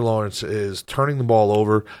year. Trevor Lawrence is turning the ball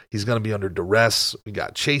over. He's going to be under duress. You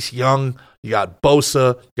got Chase Young. You got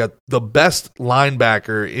Bosa. You got the best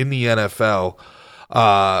linebacker in the NFL.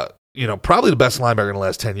 Probably the best linebacker in the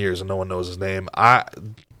last 10 years, and no one knows his name.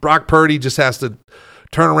 Brock Purdy just has to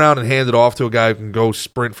turn around and hand it off to a guy who can go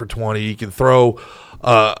sprint for 20. He can throw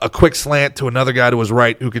a quick slant to another guy to his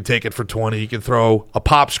right who can take it for 20. He can throw a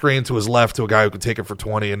pop screen to his left to a guy who can take it for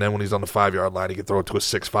 20. And then when he's on the 5-yard line, he can throw it to a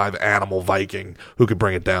 6'5" animal Viking who can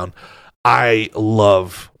bring it down. I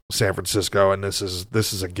love San Francisco, and this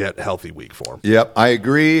is a get healthy week for him. Yep, I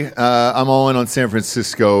agree. I'm all in on San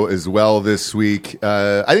Francisco as well this week.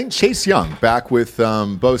 I think Chase Young back with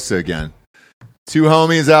Bosa again. 2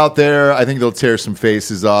 homies out there. I think they'll tear some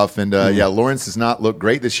faces off. And, Lawrence does not look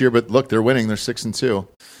great this year, but look, they're winning. They're 6-2.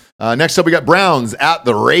 Next up, we got Browns at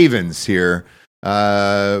the Ravens here.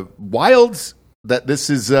 Wild that this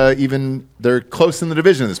is they're close in the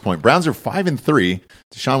division at this point. Browns are 5-3.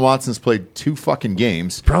 Deshaun Watson's played 2 fucking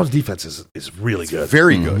games. Browns defense is really good.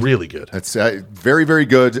 Very good. Really good. That's very, very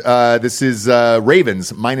good. This is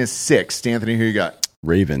Ravens -6. Anthony, who you got?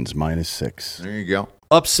 Ravens -6. There you go.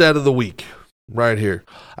 Upset of the week. Right here.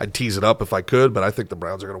 I'd tease it up if I could, but I think the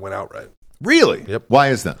Browns are going to win outright. Really? Yep. Why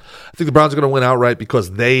is that? I think the Browns are going to win outright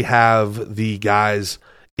because they have the guys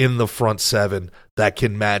in the front 7 that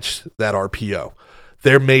can match that RPO.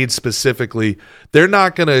 They're made specifically. They're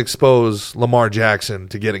not going to expose Lamar Jackson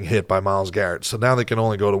to getting hit by Myles Garrett. So now they can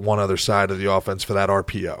only go to one other side of the offense for that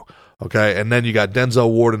RPO. Okay? And then you got Denzel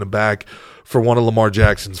Ward in the back for one of Lamar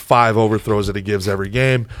Jackson's 5 overthrows that he gives every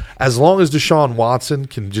game. As long as Deshaun Watson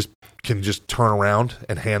can just turn around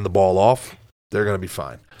and hand the ball off, they're going to be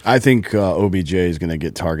fine. I think OBJ is going to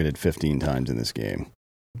get targeted 15 times in this game.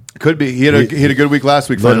 Could be. He had a good week last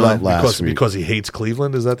week. Finally. Because he hates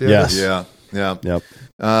Cleveland? Is that the Yes. idea? Yeah. Yep.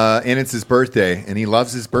 And it's his birthday, and he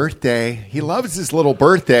loves his birthday. He loves his little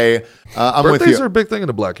birthday. I'm with Birthdays you. are a big thing in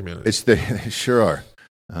the black community. They sure are.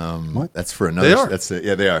 What? That's for another. They are. That's it.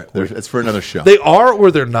 Yeah, they are. That's for another show. They are or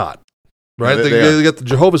they're not. right? They They got the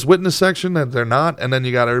Jehovah's Witness section that they're not, and then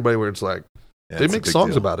you got everybody where it's like Yeah, they it's a make big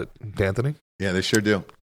songs deal. about it. Anthony, Yeah, they sure do.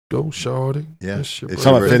 go shorty. Yeah. It's your It's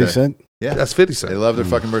Talking birthday. about 50 birthday. Cent? Yeah, That's 50 they Cent. love their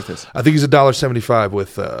fucking birthdays. I think he's $1.75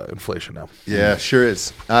 with inflation now. Yeah, sure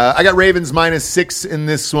is. I got Ravens -6 in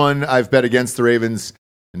this one. I've bet against the Ravens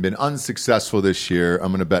and been unsuccessful this year.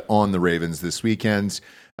 I'm going to bet on the Ravens this weekend.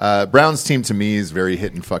 Browns team to me is very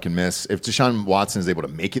hit and fucking miss. If Deshaun Watson is able to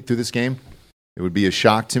make it through this game, it would be a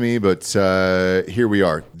shock to me, but here we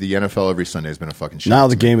are. The NFL every Sunday has been a fucking shock. Now to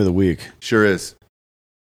the me. game of the week. Sure is.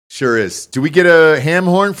 Sure is. Do we get a ham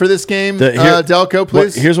horn for this game, Delco,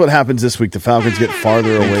 please? Here's what happens this week. The Falcons get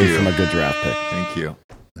farther away you. from a good draft pick. Thank you.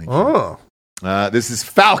 Thank you. Oh, This is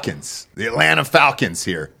Falcons, the Atlanta Falcons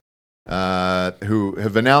here, who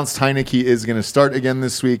have announced Heineke is going to start again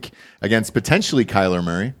this week against potentially Kyler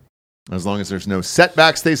Murray. As long as there's no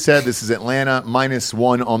setbacks, they said. This is Atlanta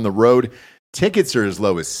 -1 on the road. Tickets are as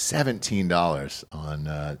low as $17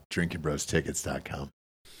 on drinkingbrostickets.com.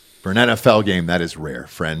 For an NFL game, that is rare,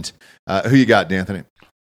 friend. Who you got, D'Anthony?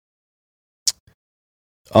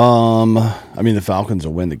 I mean, the Falcons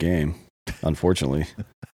will win the game, unfortunately,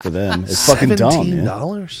 for them. It's fucking dumb, man.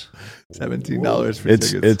 $17? $17 for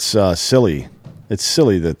It's tickets. silly. It's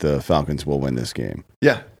silly that the Falcons will win this game,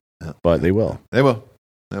 Yeah, but they will. they will.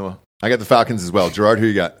 They will. I got the Falcons as well. Gerard, who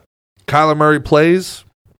you got? Kyler Murray plays.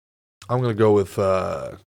 I'm going to go with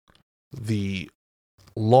the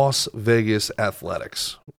Las Vegas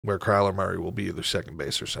Athletics, where Kyler Murray will be either second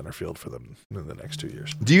base or center field for them in the next 2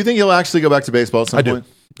 years. Do you think he'll actually go back to baseball at some I do. point?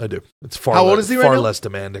 I do. It's far How old less, is he right far now? less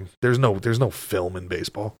demanding. There's no film in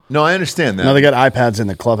baseball. No, I understand that. Now they got iPads in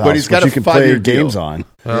the clubhouse, But he's got which a you can play 5-year deal. games on.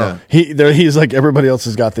 Yeah. He's like everybody else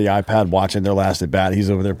has got the iPad watching their last at bat. He's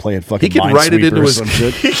over there playing fucking He can write it Minesweeper into or his some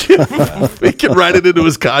shit. he can write it into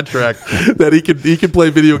his contract that he can play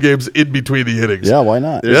video games in between the innings. Yeah, why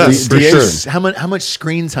not? Yes, for DH. sure. How much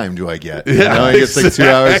screen time do I get? Yeah, he gets like 2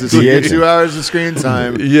 hours. Of, exactly. 2 hours of screen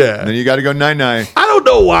time. Yeah. And then you got to go 9-9. I don't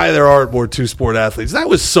know why there aren't more two-sport athletes. That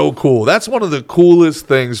was so cool. That's one of the coolest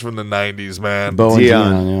things from the 90s, man. Bo and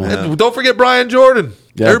Dion. Dion, yeah. And don't forget Brian Jordan.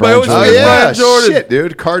 Yeah, Everybody Brian always Jordan. Oh forgets yeah, Brian Jordan. shit,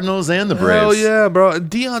 dude. Cardinals and the Braves. Hell yeah, bro. And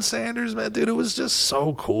Deion Sanders, man, dude, it was just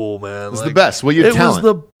so cool, man. It was the best. Well, you had it talent.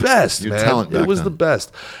 was the best, You had man. talent back It was then. the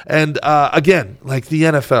best. And again, like the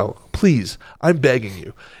NFL, please, I'm begging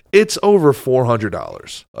you. It's over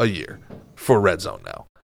 $400 a year for Red Zone now.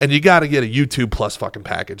 And you got to get a YouTube Plus fucking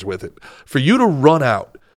package with it. For you to run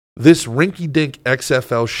out this rinky-dink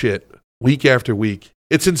XFL shit week after week,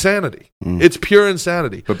 it's insanity. It's pure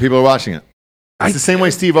insanity. But people are watching it. It's I- the same way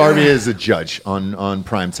Steve Harvey is a judge on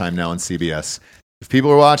primetime now on CBS. If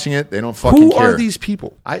people are watching it, they don't fucking Who care. are these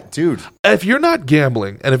people? Dude, If you're not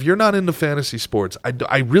gambling and if you're not into fantasy sports,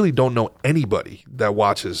 I really don't know anybody that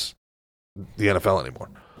watches the NFL anymore.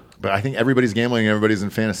 but I think everybody's gambling and everybody's in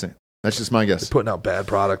fantasy. That's just my guess. Putting out bad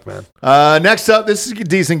product, man. Next up, this is a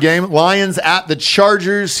decent game. Lions at the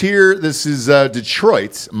Chargers here. This is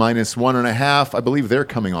Detroit -1.5. I believe they're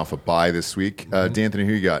coming off a bye this week. D'Anthony,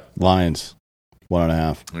 who you got? Lions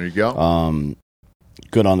 1.5. There you go.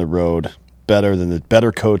 Good on the road.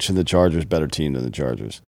 Better coach than the Chargers. Better team than the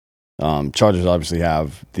Chargers. Chargers obviously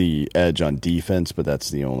have the edge on defense, but that's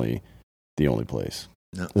the only place.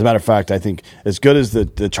 No. As a matter of fact, I think as good as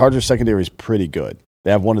the Chargers secondary is pretty good. They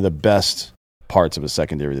have one of the best parts of a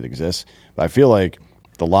secondary that exists. But I feel like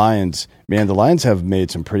the Lions have made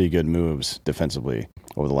some pretty good moves defensively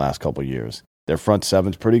over the last couple of years. Their front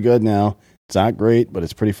seven's pretty good now. It's not great, but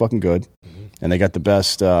it's pretty fucking good. And they got the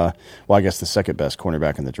best, I guess the second best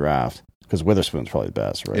cornerback in the draft because Witherspoon's probably the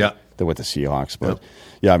best, right? Yeah. They're with the Seahawks. But,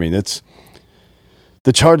 yeah, I mean,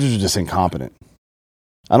 the Chargers are just incompetent.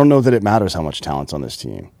 I don't know that it matters how much talent's on this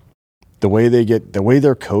team. The way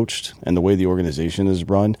they're coached and the way the organization is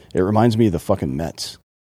run, it reminds me of the fucking Mets.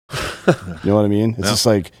 You know what I mean? It's just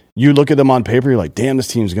like you look at them on paper, you're like, damn, this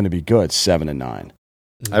team's going to be good. 7-9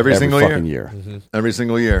 Every single fucking year. year. Every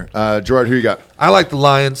single year. Gerard, who you got? I like the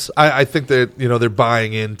Lions. I think that they're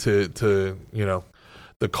buying into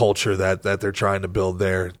the culture that they're trying to build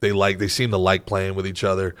there. They seem to like playing with each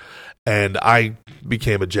other. And I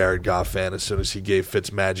became a Jared Goff fan as soon as he gave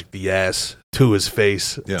Fitzmagic the ass to his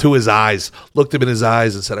face, to his eyes, looked him in his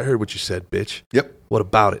eyes and said, I heard what you said, bitch. Yep. What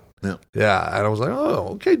about it? Yeah. Yeah. And I was like,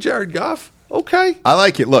 oh, okay, Jared Goff. Okay. I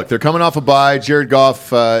like it. Look, they're coming off a bye. Jared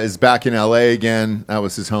Goff is back in L.A. again. That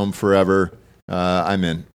was his home forever. I'm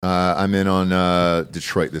in. I'm in on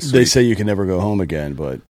Detroit this week. They say you can never go home again,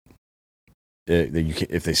 but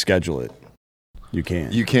if they schedule it, you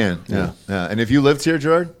can. You can. Yeah. And if you lived here,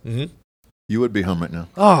 Gerard, Mhm. You would be home right now.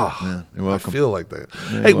 Oh, Yeah, you're I welcome. feel like that.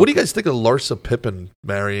 Hey, what do you guys think of Larsa Pippen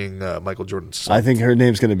marrying Michael Jordan's son? I think her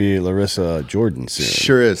name's going to be Larissa Jordan soon.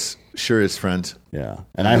 Sure is, friend. Yeah,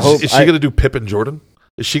 and I hope Is she going to do Pippen Jordan?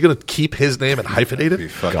 Is she going to keep his name and hyphenate Be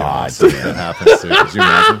it? fucking God awesome if that happens, dude. Could you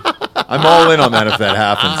imagine? I'm all in on that if that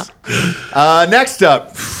happens. Next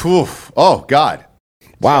up, oh God,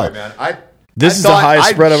 wow, sorry, man. this is the highest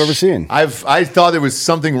spread I've ever seen. I thought there was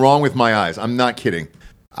something wrong with my eyes. I'm not kidding.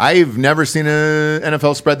 I've never seen an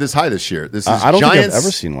NFL spread this high this year. This is I don't think Giants I've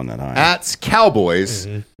ever seen one that high. at Cowboys.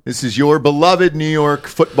 This is your beloved New York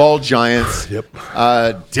Football Giants. Yep.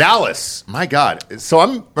 Dallas. My God. So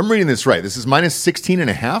I'm reading this right. This is minus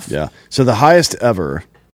 16.5. Yeah. So the highest ever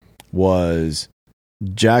was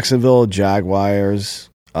Jacksonville Jaguars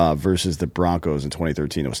versus the Broncos in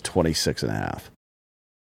 2013. It was 26.5.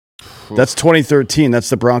 That's 2013.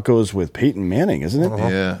 That's the Broncos with Peyton Manning, isn't it?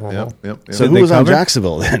 Yeah. Yep. So Did who they was on cover?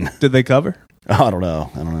 Jacksonville then? Did they cover? Oh, I don't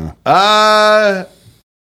know.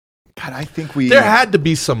 God, I think we. There had to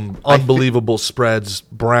be some unbelievable spreads,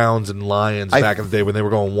 Browns and Lions back in the day when they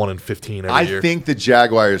were going 1-15 every year. I think the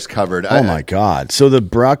Jaguars covered. Oh my God! So the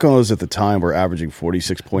Broncos at the time were averaging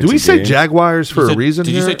 46 points. Do we a say game. Jaguars for a reason?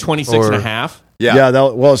 Did you here? say 26 and a half? Yeah.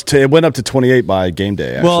 It went up to 28 by game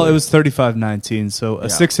day. Actually. Well, it was 35-19, so a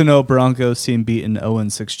 6-0 Broncos team beat an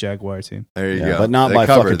 0-6 Jaguar team. There you Yeah, go. but not They by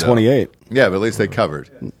covered, fucking though. 28. Yeah, but at least they covered.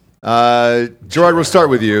 Gerard, we'll start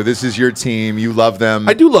with you. This is your team. You love them.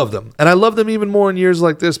 I do love them, and I love them even more in years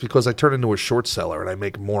like this because I turn into a short seller and I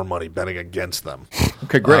make more money betting against them.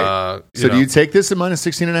 Okay, great. You So do know. you take this at minus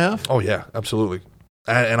 16.5? Oh yeah, absolutely,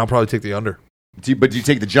 and I'll probably take the under. But do you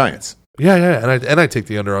take the Giants? Yeah, and I take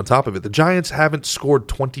the under on top of it. The Giants haven't scored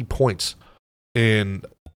 20 points in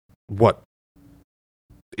what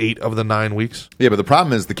 8 of the 9 weeks. Yeah, but the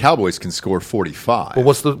problem is the Cowboys can score 45. But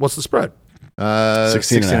what's the spread?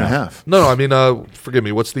 16.5. No, I mean, forgive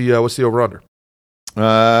me. What's the over under?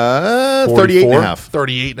 38.5.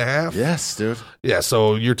 38.5. Yes, dude. Yeah,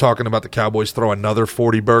 so you're talking about the Cowboys throw another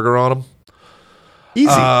 40 burger on them.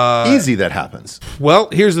 Easy that happens. Well,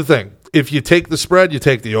 here's the thing: if you take the spread, you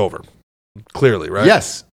take the over. Clearly, right?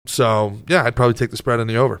 Yes. So yeah, I'd probably take the spread and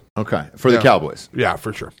the over. Okay. For the Yeah. Cowboys. Yeah,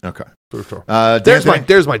 for sure. Okay. For sure. There's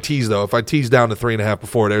There's my tease though. If I tease down to 3.5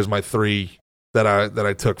 before, there's my 3 that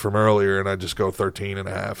I took from earlier, and I just go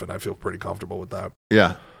 13.5, and I feel pretty comfortable with that.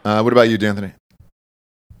 Yeah. What about you, D'Anthony?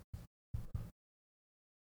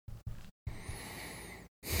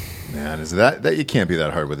 Man, is that you can't be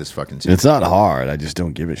that hard with this fucking team. It's not hard. I just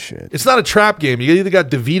don't give a shit. It's not a trap game. You either got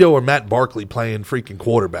DeVito or Matt Barkley playing freaking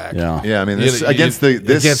quarterback. Yeah. Yeah, I mean, You this, know, against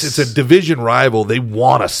it's a division rival. They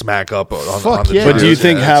want to smack up on Fuck the yeah, But do you dude.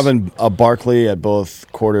 think Yeah, having a Barkley at both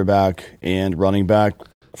quarterback and running back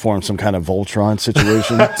form some kind of Voltron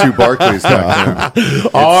situation? 2 Barclays back there.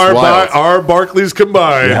 It's Our wild. Barkleys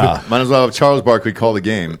combined. Yeah. Might as well have Charles Barkley call the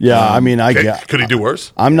game. Yeah, I mean, I get. Could he do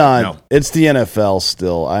worse? I'm not. No. It's the NFL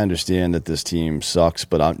still. I understand that this team sucks,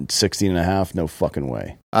 but I'm 16.5. No fucking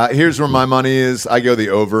way. Here's where my money is. I go the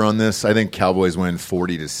over on this. I think Cowboys win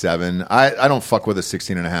 40-7. I don't fuck with a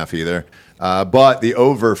 16.5 either. But the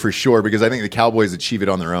over for sure, because I think the Cowboys achieve it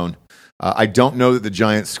on their own. I don't know that the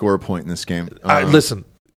Giants score a point in this game. Listen,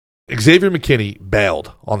 Xavier McKinney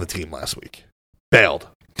bailed on the team last week. Bailed.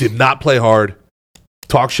 Did not play hard.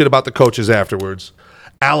 Talk shit about the coaches afterwards.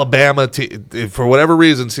 Alabama, for whatever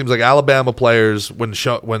reason, seems like Alabama players, when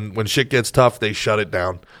shit gets tough, they shut it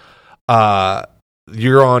down.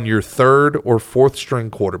 You're on your 3rd or 4th string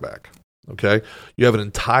quarterback. Okay? You have an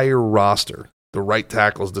entire roster. The right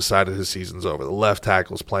tackle's decided his season's over. The left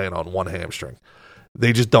tackle's playing on one hamstring.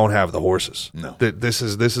 They just don't have the horses. No. This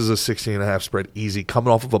is a 16.5 spread easy.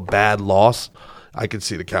 Coming off of a bad loss, I could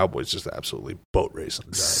see the Cowboys just absolutely boat racing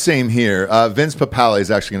the Giants. Same here. Vince Papale is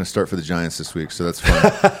actually going to start for the Giants this week, so that's fun.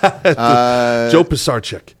 Joe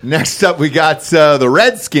Pisarcik. Next up, we got the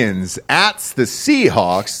Redskins at the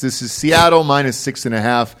Seahawks. This is Seattle minus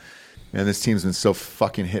 6.5. And this team's been so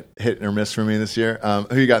fucking hit or miss for me this year.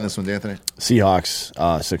 Who you got in this one, D'Anthony? Seahawks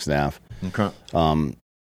 6.5. Okay.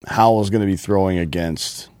 Howell's going to be throwing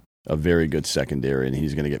against a very good secondary, and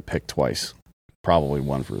he's going to get picked twice, probably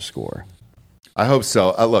one for a score. I hope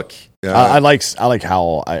so. Look, I like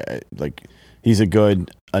Howell. I like he's a good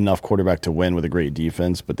enough quarterback to win with a great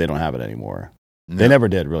defense, but they don't have it anymore. No. They never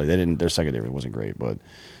did really. They didn't. Their secondary wasn't great, but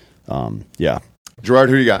yeah. Gerard,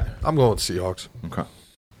 who you got? I'm going with Seahawks. Okay.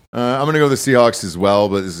 I'm going to go with the Seahawks as well,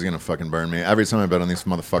 but this is going to fucking burn me. Every time I bet on these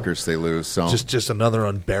motherfuckers, they lose. So Just another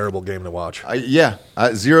unbearable game to watch.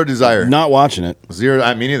 zero desire. Not watching it.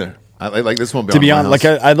 Zero. Me neither. I like this one. To be honest, like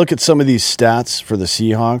I look at some of these stats for the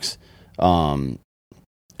Seahawks, and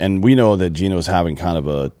we know that Geno's having kind of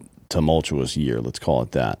a tumultuous year. Let's call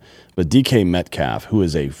it that. But DK Metcalf, who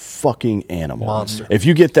is a fucking animal, Monster. If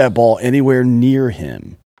you get that ball anywhere near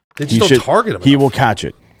him, They just don't target him He enough. will catch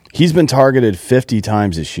it. He's been targeted 50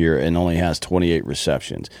 times this year and only has 28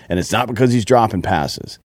 receptions. And it's not because he's dropping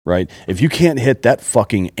passes, right? If you can't hit that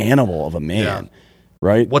fucking animal of a man,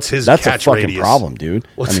 right? What's his That's catch a fucking radius? problem, dude.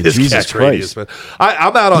 What's I mean, his Jesus catch Christ. radius, man?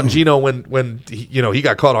 I'm out on Geno when he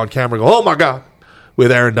got caught on camera going, oh, my God,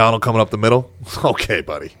 with Aaron Donald coming up the middle. Okay,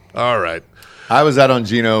 buddy. All right. I was out on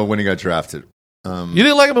Geno when he got drafted. You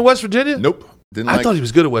didn't like him in West Virginia? Nope. Didn't I like, thought he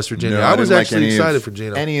was good at West Virginia. No, I was didn't like actually any excited of- for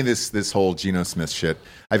Geno. Any of this whole Geno Smith shit.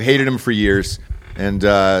 I've hated him for years. And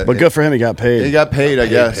But good for him, he got paid. he got paid, I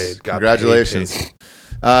guess. Got Congratulations.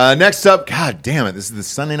 paid. Next up, God damn it, this is the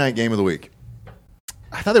Sunday night game of the week.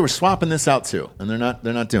 I thought they were swapping this out too, and they're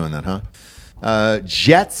not doing that, huh?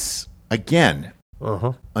 Jets again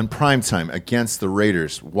on primetime against the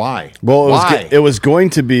Raiders. Why? Well, Why? it was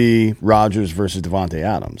going to be Rodgers versus Devontae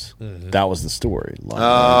Adams. That was the story.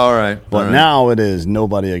 All right. But all right. now it is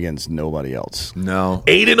nobody against nobody else. No.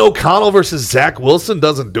 Aiden O'Connell versus Zach Wilson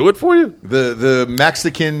doesn't do it for you? The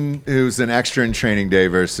Mexican who's an extra in Training Day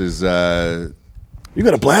versus You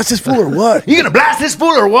gonna blast this fool or what? you gonna blast this fool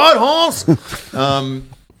or what, Holmes?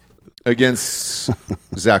 Against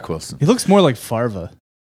Zach Wilson. He looks more like Farva.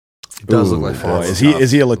 He does look Ooh, like boy, Favre. is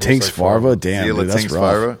he a Latinx like Farva? Damn, Zia dude, that's Latinx rough.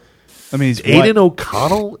 Farva. I mean, he's Aiden white.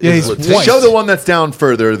 O'Connell Yeah, is he's Latinx. white. Show the one that's down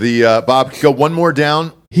further. The Bob, go one more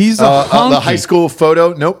down. He's a the honky. high school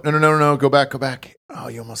photo. Nope. No. Go back. Oh,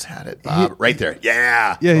 you almost had it, Bob. Right there.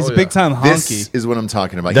 Yeah. Yeah, he's Oh, a big time This honky. is what I'm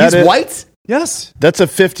talking about. That He's is- white. Yes. That's a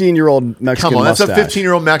 15-year-old Mexican Come on, mustache. that's a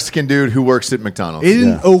 15-year-old Mexican dude who works at McDonald's.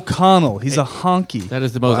 Aiden O'Connell. He's a honky. That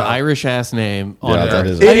is the most Irish ass name on Yeah, that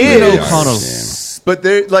earth. is. It Aiden is. O'Connell. But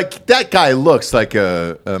they're like that guy looks like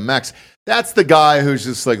a Mex. That's the guy who's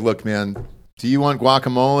just like, look, man, do you want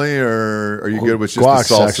guacamole or are you good with just Guac's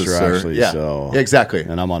the salsa, extra, sir? actually, yeah. so- Yeah, exactly.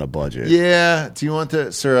 And I'm on a budget. Yeah. Do you want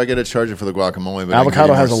the sir? I got to charge you for the guacamole. But I can give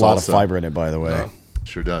Avocado you has a more lot of salsa. fiber in it, by the way.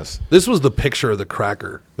 Sure does. This was the picture of the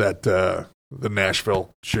cracker that the Nashville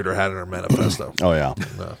shooter had in her manifesto. Oh yeah,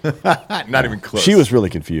 Not even close. she was really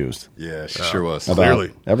confused Yeah, she sure was. about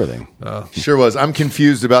Clearly. everything. Sure was. I'm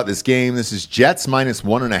confused about this game. This is Jets minus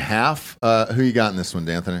 1.5. Who you got in this one,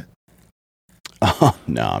 D'Anthony?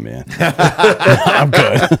 Nah, man, I'm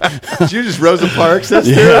good. Did you just Rosa Parks? That's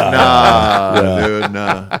Yeah. Nah, dude,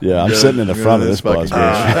 nah. Yeah, I'm Good. sitting in the Good front of this this bus,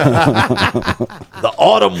 fucking- bitch. The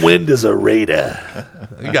autumn wind is a Raider.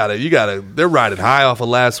 You got it. They're riding high off of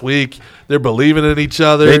last week. They're believing in each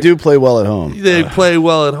other. They do play well at home. They play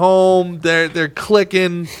well at home. They're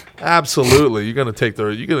clicking. Absolutely. You're gonna take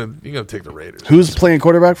the Raiders. Who's playing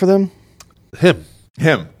quarterback for them? Him?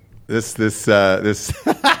 Him. This.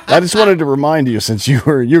 I just wanted to remind you, since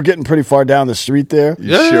you're getting pretty far down the street there.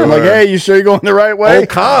 Yeah. Sure. I'm like, hey, you sure you're going the right way?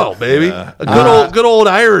 O'Connell, baby. A good old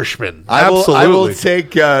Irishman. I will Absolutely.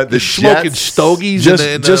 take the Smoking Jets. stogies Just-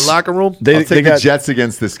 in the just- locker room. I'll They take the got Jets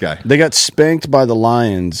against this guy. they got spanked by the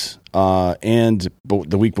Lions, and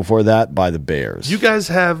the week before that by the Bears. You guys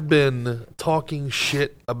have been talking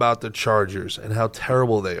shit about the Chargers and how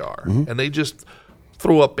terrible they are, and they just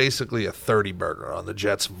threw up basically a 30 burger on the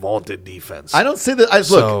Jets' vaunted defense. I don't say that.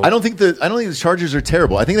 So- Look, I don't think the Chargers are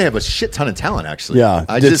terrible. I think they have a shit ton of talent. Actually, Yeah,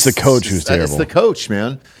 it's the coach who's terrible. It's the coach,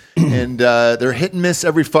 man, and they're hit and miss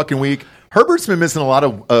every fucking week. Herbert's been missing a lot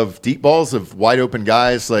of deep balls of wide open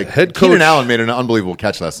guys. Like Head Keenan coach- Allen made an unbelievable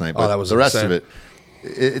catch last night. But that was the rest insane. of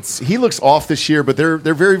it. He looks off this year, but they're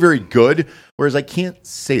very, very good. Whereas I can't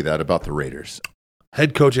say that about the Raiders.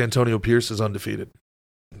 Head coach Antonio Pierce is undefeated.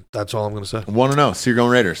 That's all I'm going to say. 1-0. So you're going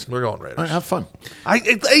Raiders. We're going Raiders. All right, have fun.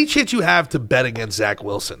 Any chance you have to bet against Zach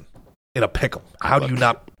Wilson in a pick'em? How do you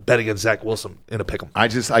not bet against Zach Wilson in a pick'em?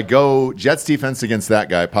 I go Jets defense against that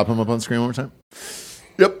guy. Pop him up on screen one more time.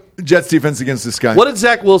 Yep, Jets defense against this guy. What did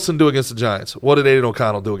Zach Wilson do against the Giants? What did Aiden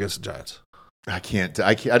O'Connell do against the Giants? I can't.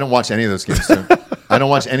 I don't watch any of those games. Sir. I don't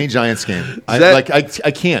watch any Giants game.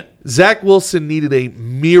 I can't. Zach Wilson needed a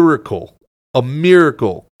miracle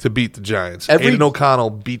to beat the Giants. Aiden O'Connell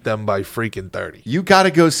beat them by freaking 30. You got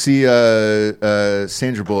to go see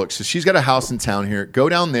Sandra Bullock. So she's got a house in town here. Go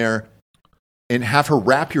down there and have her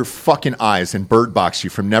wrap your fucking eyes and bird box you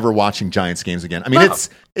from never watching Giants games again. I mean, No.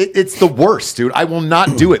 it's the worst, dude. I will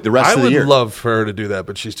not do it the rest I of the would year. love for her to do that,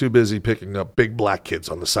 but she's too busy picking up big black kids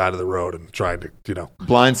on the side of the road and trying to,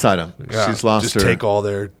 Blindside them. She's lost just her. take all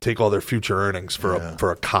their future earnings for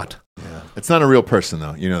a cot. It's not a real person,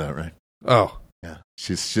 though. You know that, right? Oh, Yeah.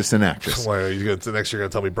 She's just an actress. Why, next year you're going to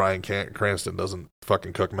tell me Bryan Cranston doesn't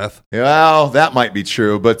fucking cook meth? Well, that might be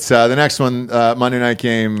true. But the next one, Monday night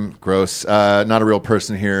game, gross. Not a real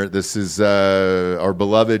person here. This is our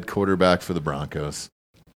beloved quarterback for the Broncos.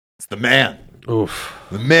 It's the man. Oof.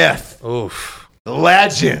 The myth. Oof. The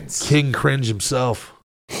legends. King Cringe himself.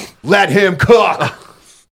 Let him cook.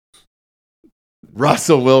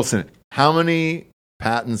 Russell Wilson. How many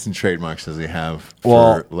patents and trademarks does he have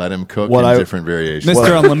for let him cook in different variations?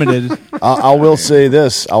 Mr. Unlimited. I will say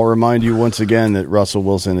this. I'll remind you once again that Russell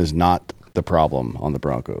Wilson is not the problem on the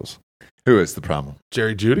Broncos. Who is the problem?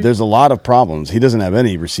 Jerry Jeudy? There's a lot of problems. He doesn't have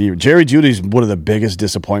any receiver. Jerry Jeudy's one of the biggest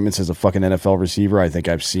disappointments as a fucking NFL receiver I think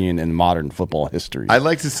I've seen in modern football history. I'd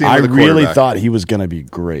like to see him I with a really quarterback. thought he was going to be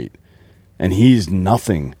great. And he's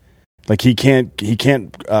nothing. Like he can't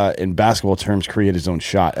in basketball terms create his own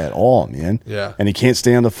shot at all, man. Yeah. And he can't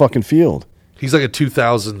stay on the fucking field. He's like a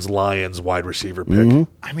 2000s Lions wide receiver pick. Mm-hmm.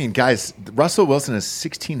 I mean, guys, Russell Wilson has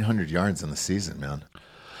 1,600 yards in the season, man.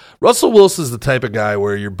 Russell Wilson's the type of guy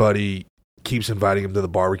where your buddy keeps inviting him to the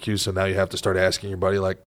barbecue, so now you have to start asking your buddy,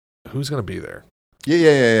 like, who's going to be there?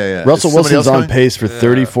 Yeah. Russell Is somebody Wilson's else on going? pace for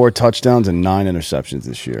 34 touchdowns and 9 interceptions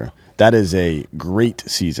this year. That is a great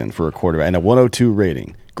season for a quarterback and a 102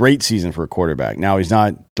 rating. Great season for a quarterback. Now he's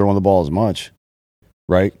not throwing the ball as much,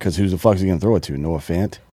 right? Because who the fuck is he going to throw it to? Noah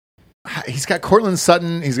Fant? He's got Cortland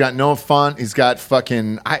Sutton. He's got Noah Fant. He's got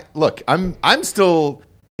fucking. I'm still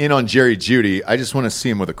in on Jerry Jeudy. I just want to see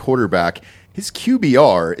him with a quarterback. His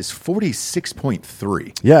QBR is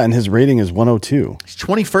 46.3. Yeah, and his rating is 102. He's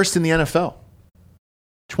 21st in the NFL.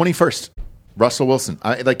 21st. Russell Wilson.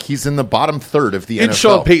 He's in the bottom third of the In NFL.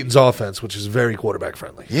 Sean Payton's offense, which is very quarterback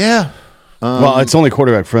friendly. Yeah. Well, it's only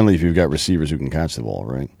quarterback friendly if you've got receivers who can catch the ball,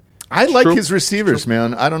 right? I like True. his receivers,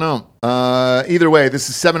 man. I don't know. Either way, this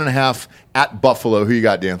is 7.5 at Buffalo. Who you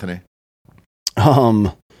got, D'Anthony?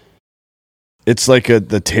 It's like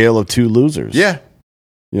the tale of two losers. Yeah.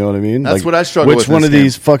 You know what I mean? That's what I struggle with Which in one this of game.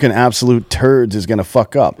 these fucking absolute turds is going to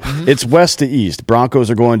fuck up? It's west to east. Broncos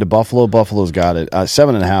are going to Buffalo. Buffalo's got it.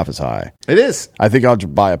 7.5 is high. It is. I think I'll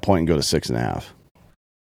buy a point and go to 6.5.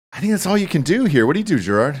 I think that's all you can do here. What do you do,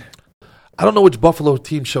 Gerard? I don't know which Buffalo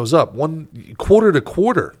team shows up. One quarter to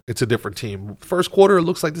quarter, it's a different team. First quarter, it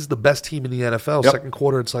looks like this is the best team in the NFL. Yep. Second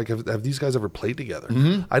quarter, it's like, have these guys ever played together?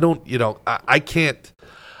 I don't, I can't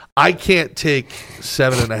take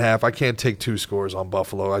 7.5. I can't take 2 scores on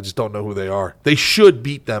Buffalo. I just don't know who they are. They should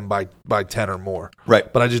beat them by 10 or more.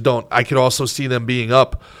 Right. But I just don't. I could also see them being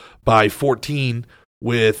up by 14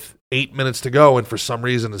 with 8 minutes to go, and for some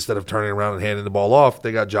reason, instead of turning around and handing the ball off,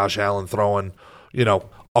 they got Josh Allen throwing,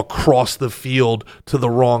 across the field to the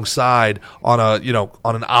wrong side on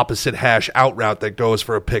an opposite hash out route that goes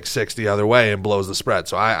for a pick 6 the other way and blows the spread.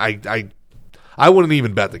 So I wouldn't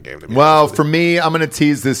even bet the game. To be Well, honest with for me, I'm going to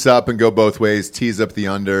tease this up and go both ways. Tease up the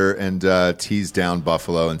under and tease down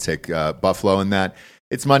Buffalo and take Buffalo in that.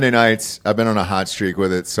 It's Monday nights. I've been on a hot streak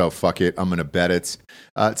with it, so fuck it. I'm going to bet it.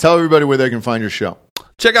 Tell everybody where they can find your show.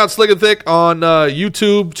 Check out Slick and Thick on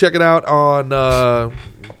YouTube. Check it out on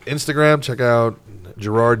Instagram. Check out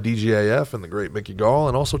Gerard DGAF and the great Mickey Gall.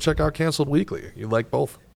 And also check out Canceled Weekly. You like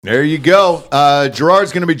both. There you go.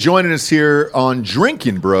 Gerard's going to be joining us here on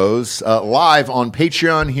Drinking Bros live on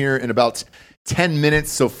Patreon here in about 10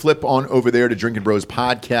 minutes. So flip on over there to Drinking Bros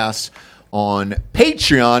podcast on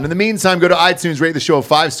Patreon. In the meantime, go to iTunes, rate the show a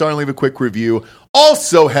 5-star and leave a quick review.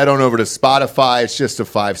 Also, head on over to Spotify. It's just a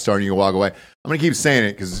 5-star and you can walk away. I'm going to keep saying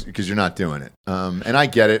it because you're not doing it. And I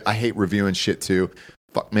get it. I hate reviewing shit too.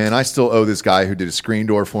 Fuck, man, I still owe this guy who did a screen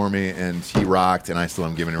door for me, and he rocked, and I still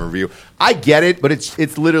am giving him a review. I get it, but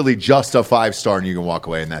it's literally just a 5-star, and you can walk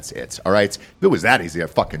away, and that's it. All right? If it was that easy, I'd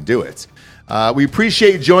fucking do it. We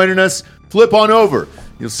appreciate you joining us. Flip on over.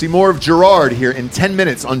 You'll see more of Gerard here in 10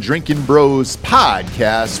 minutes on Drinking Bros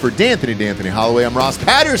podcast. For D'Anthony Holloway, I'm Ross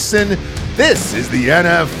Patterson. This is the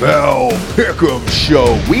NFL Pick'em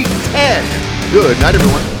Show, Week 10. Good night,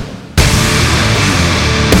 everyone.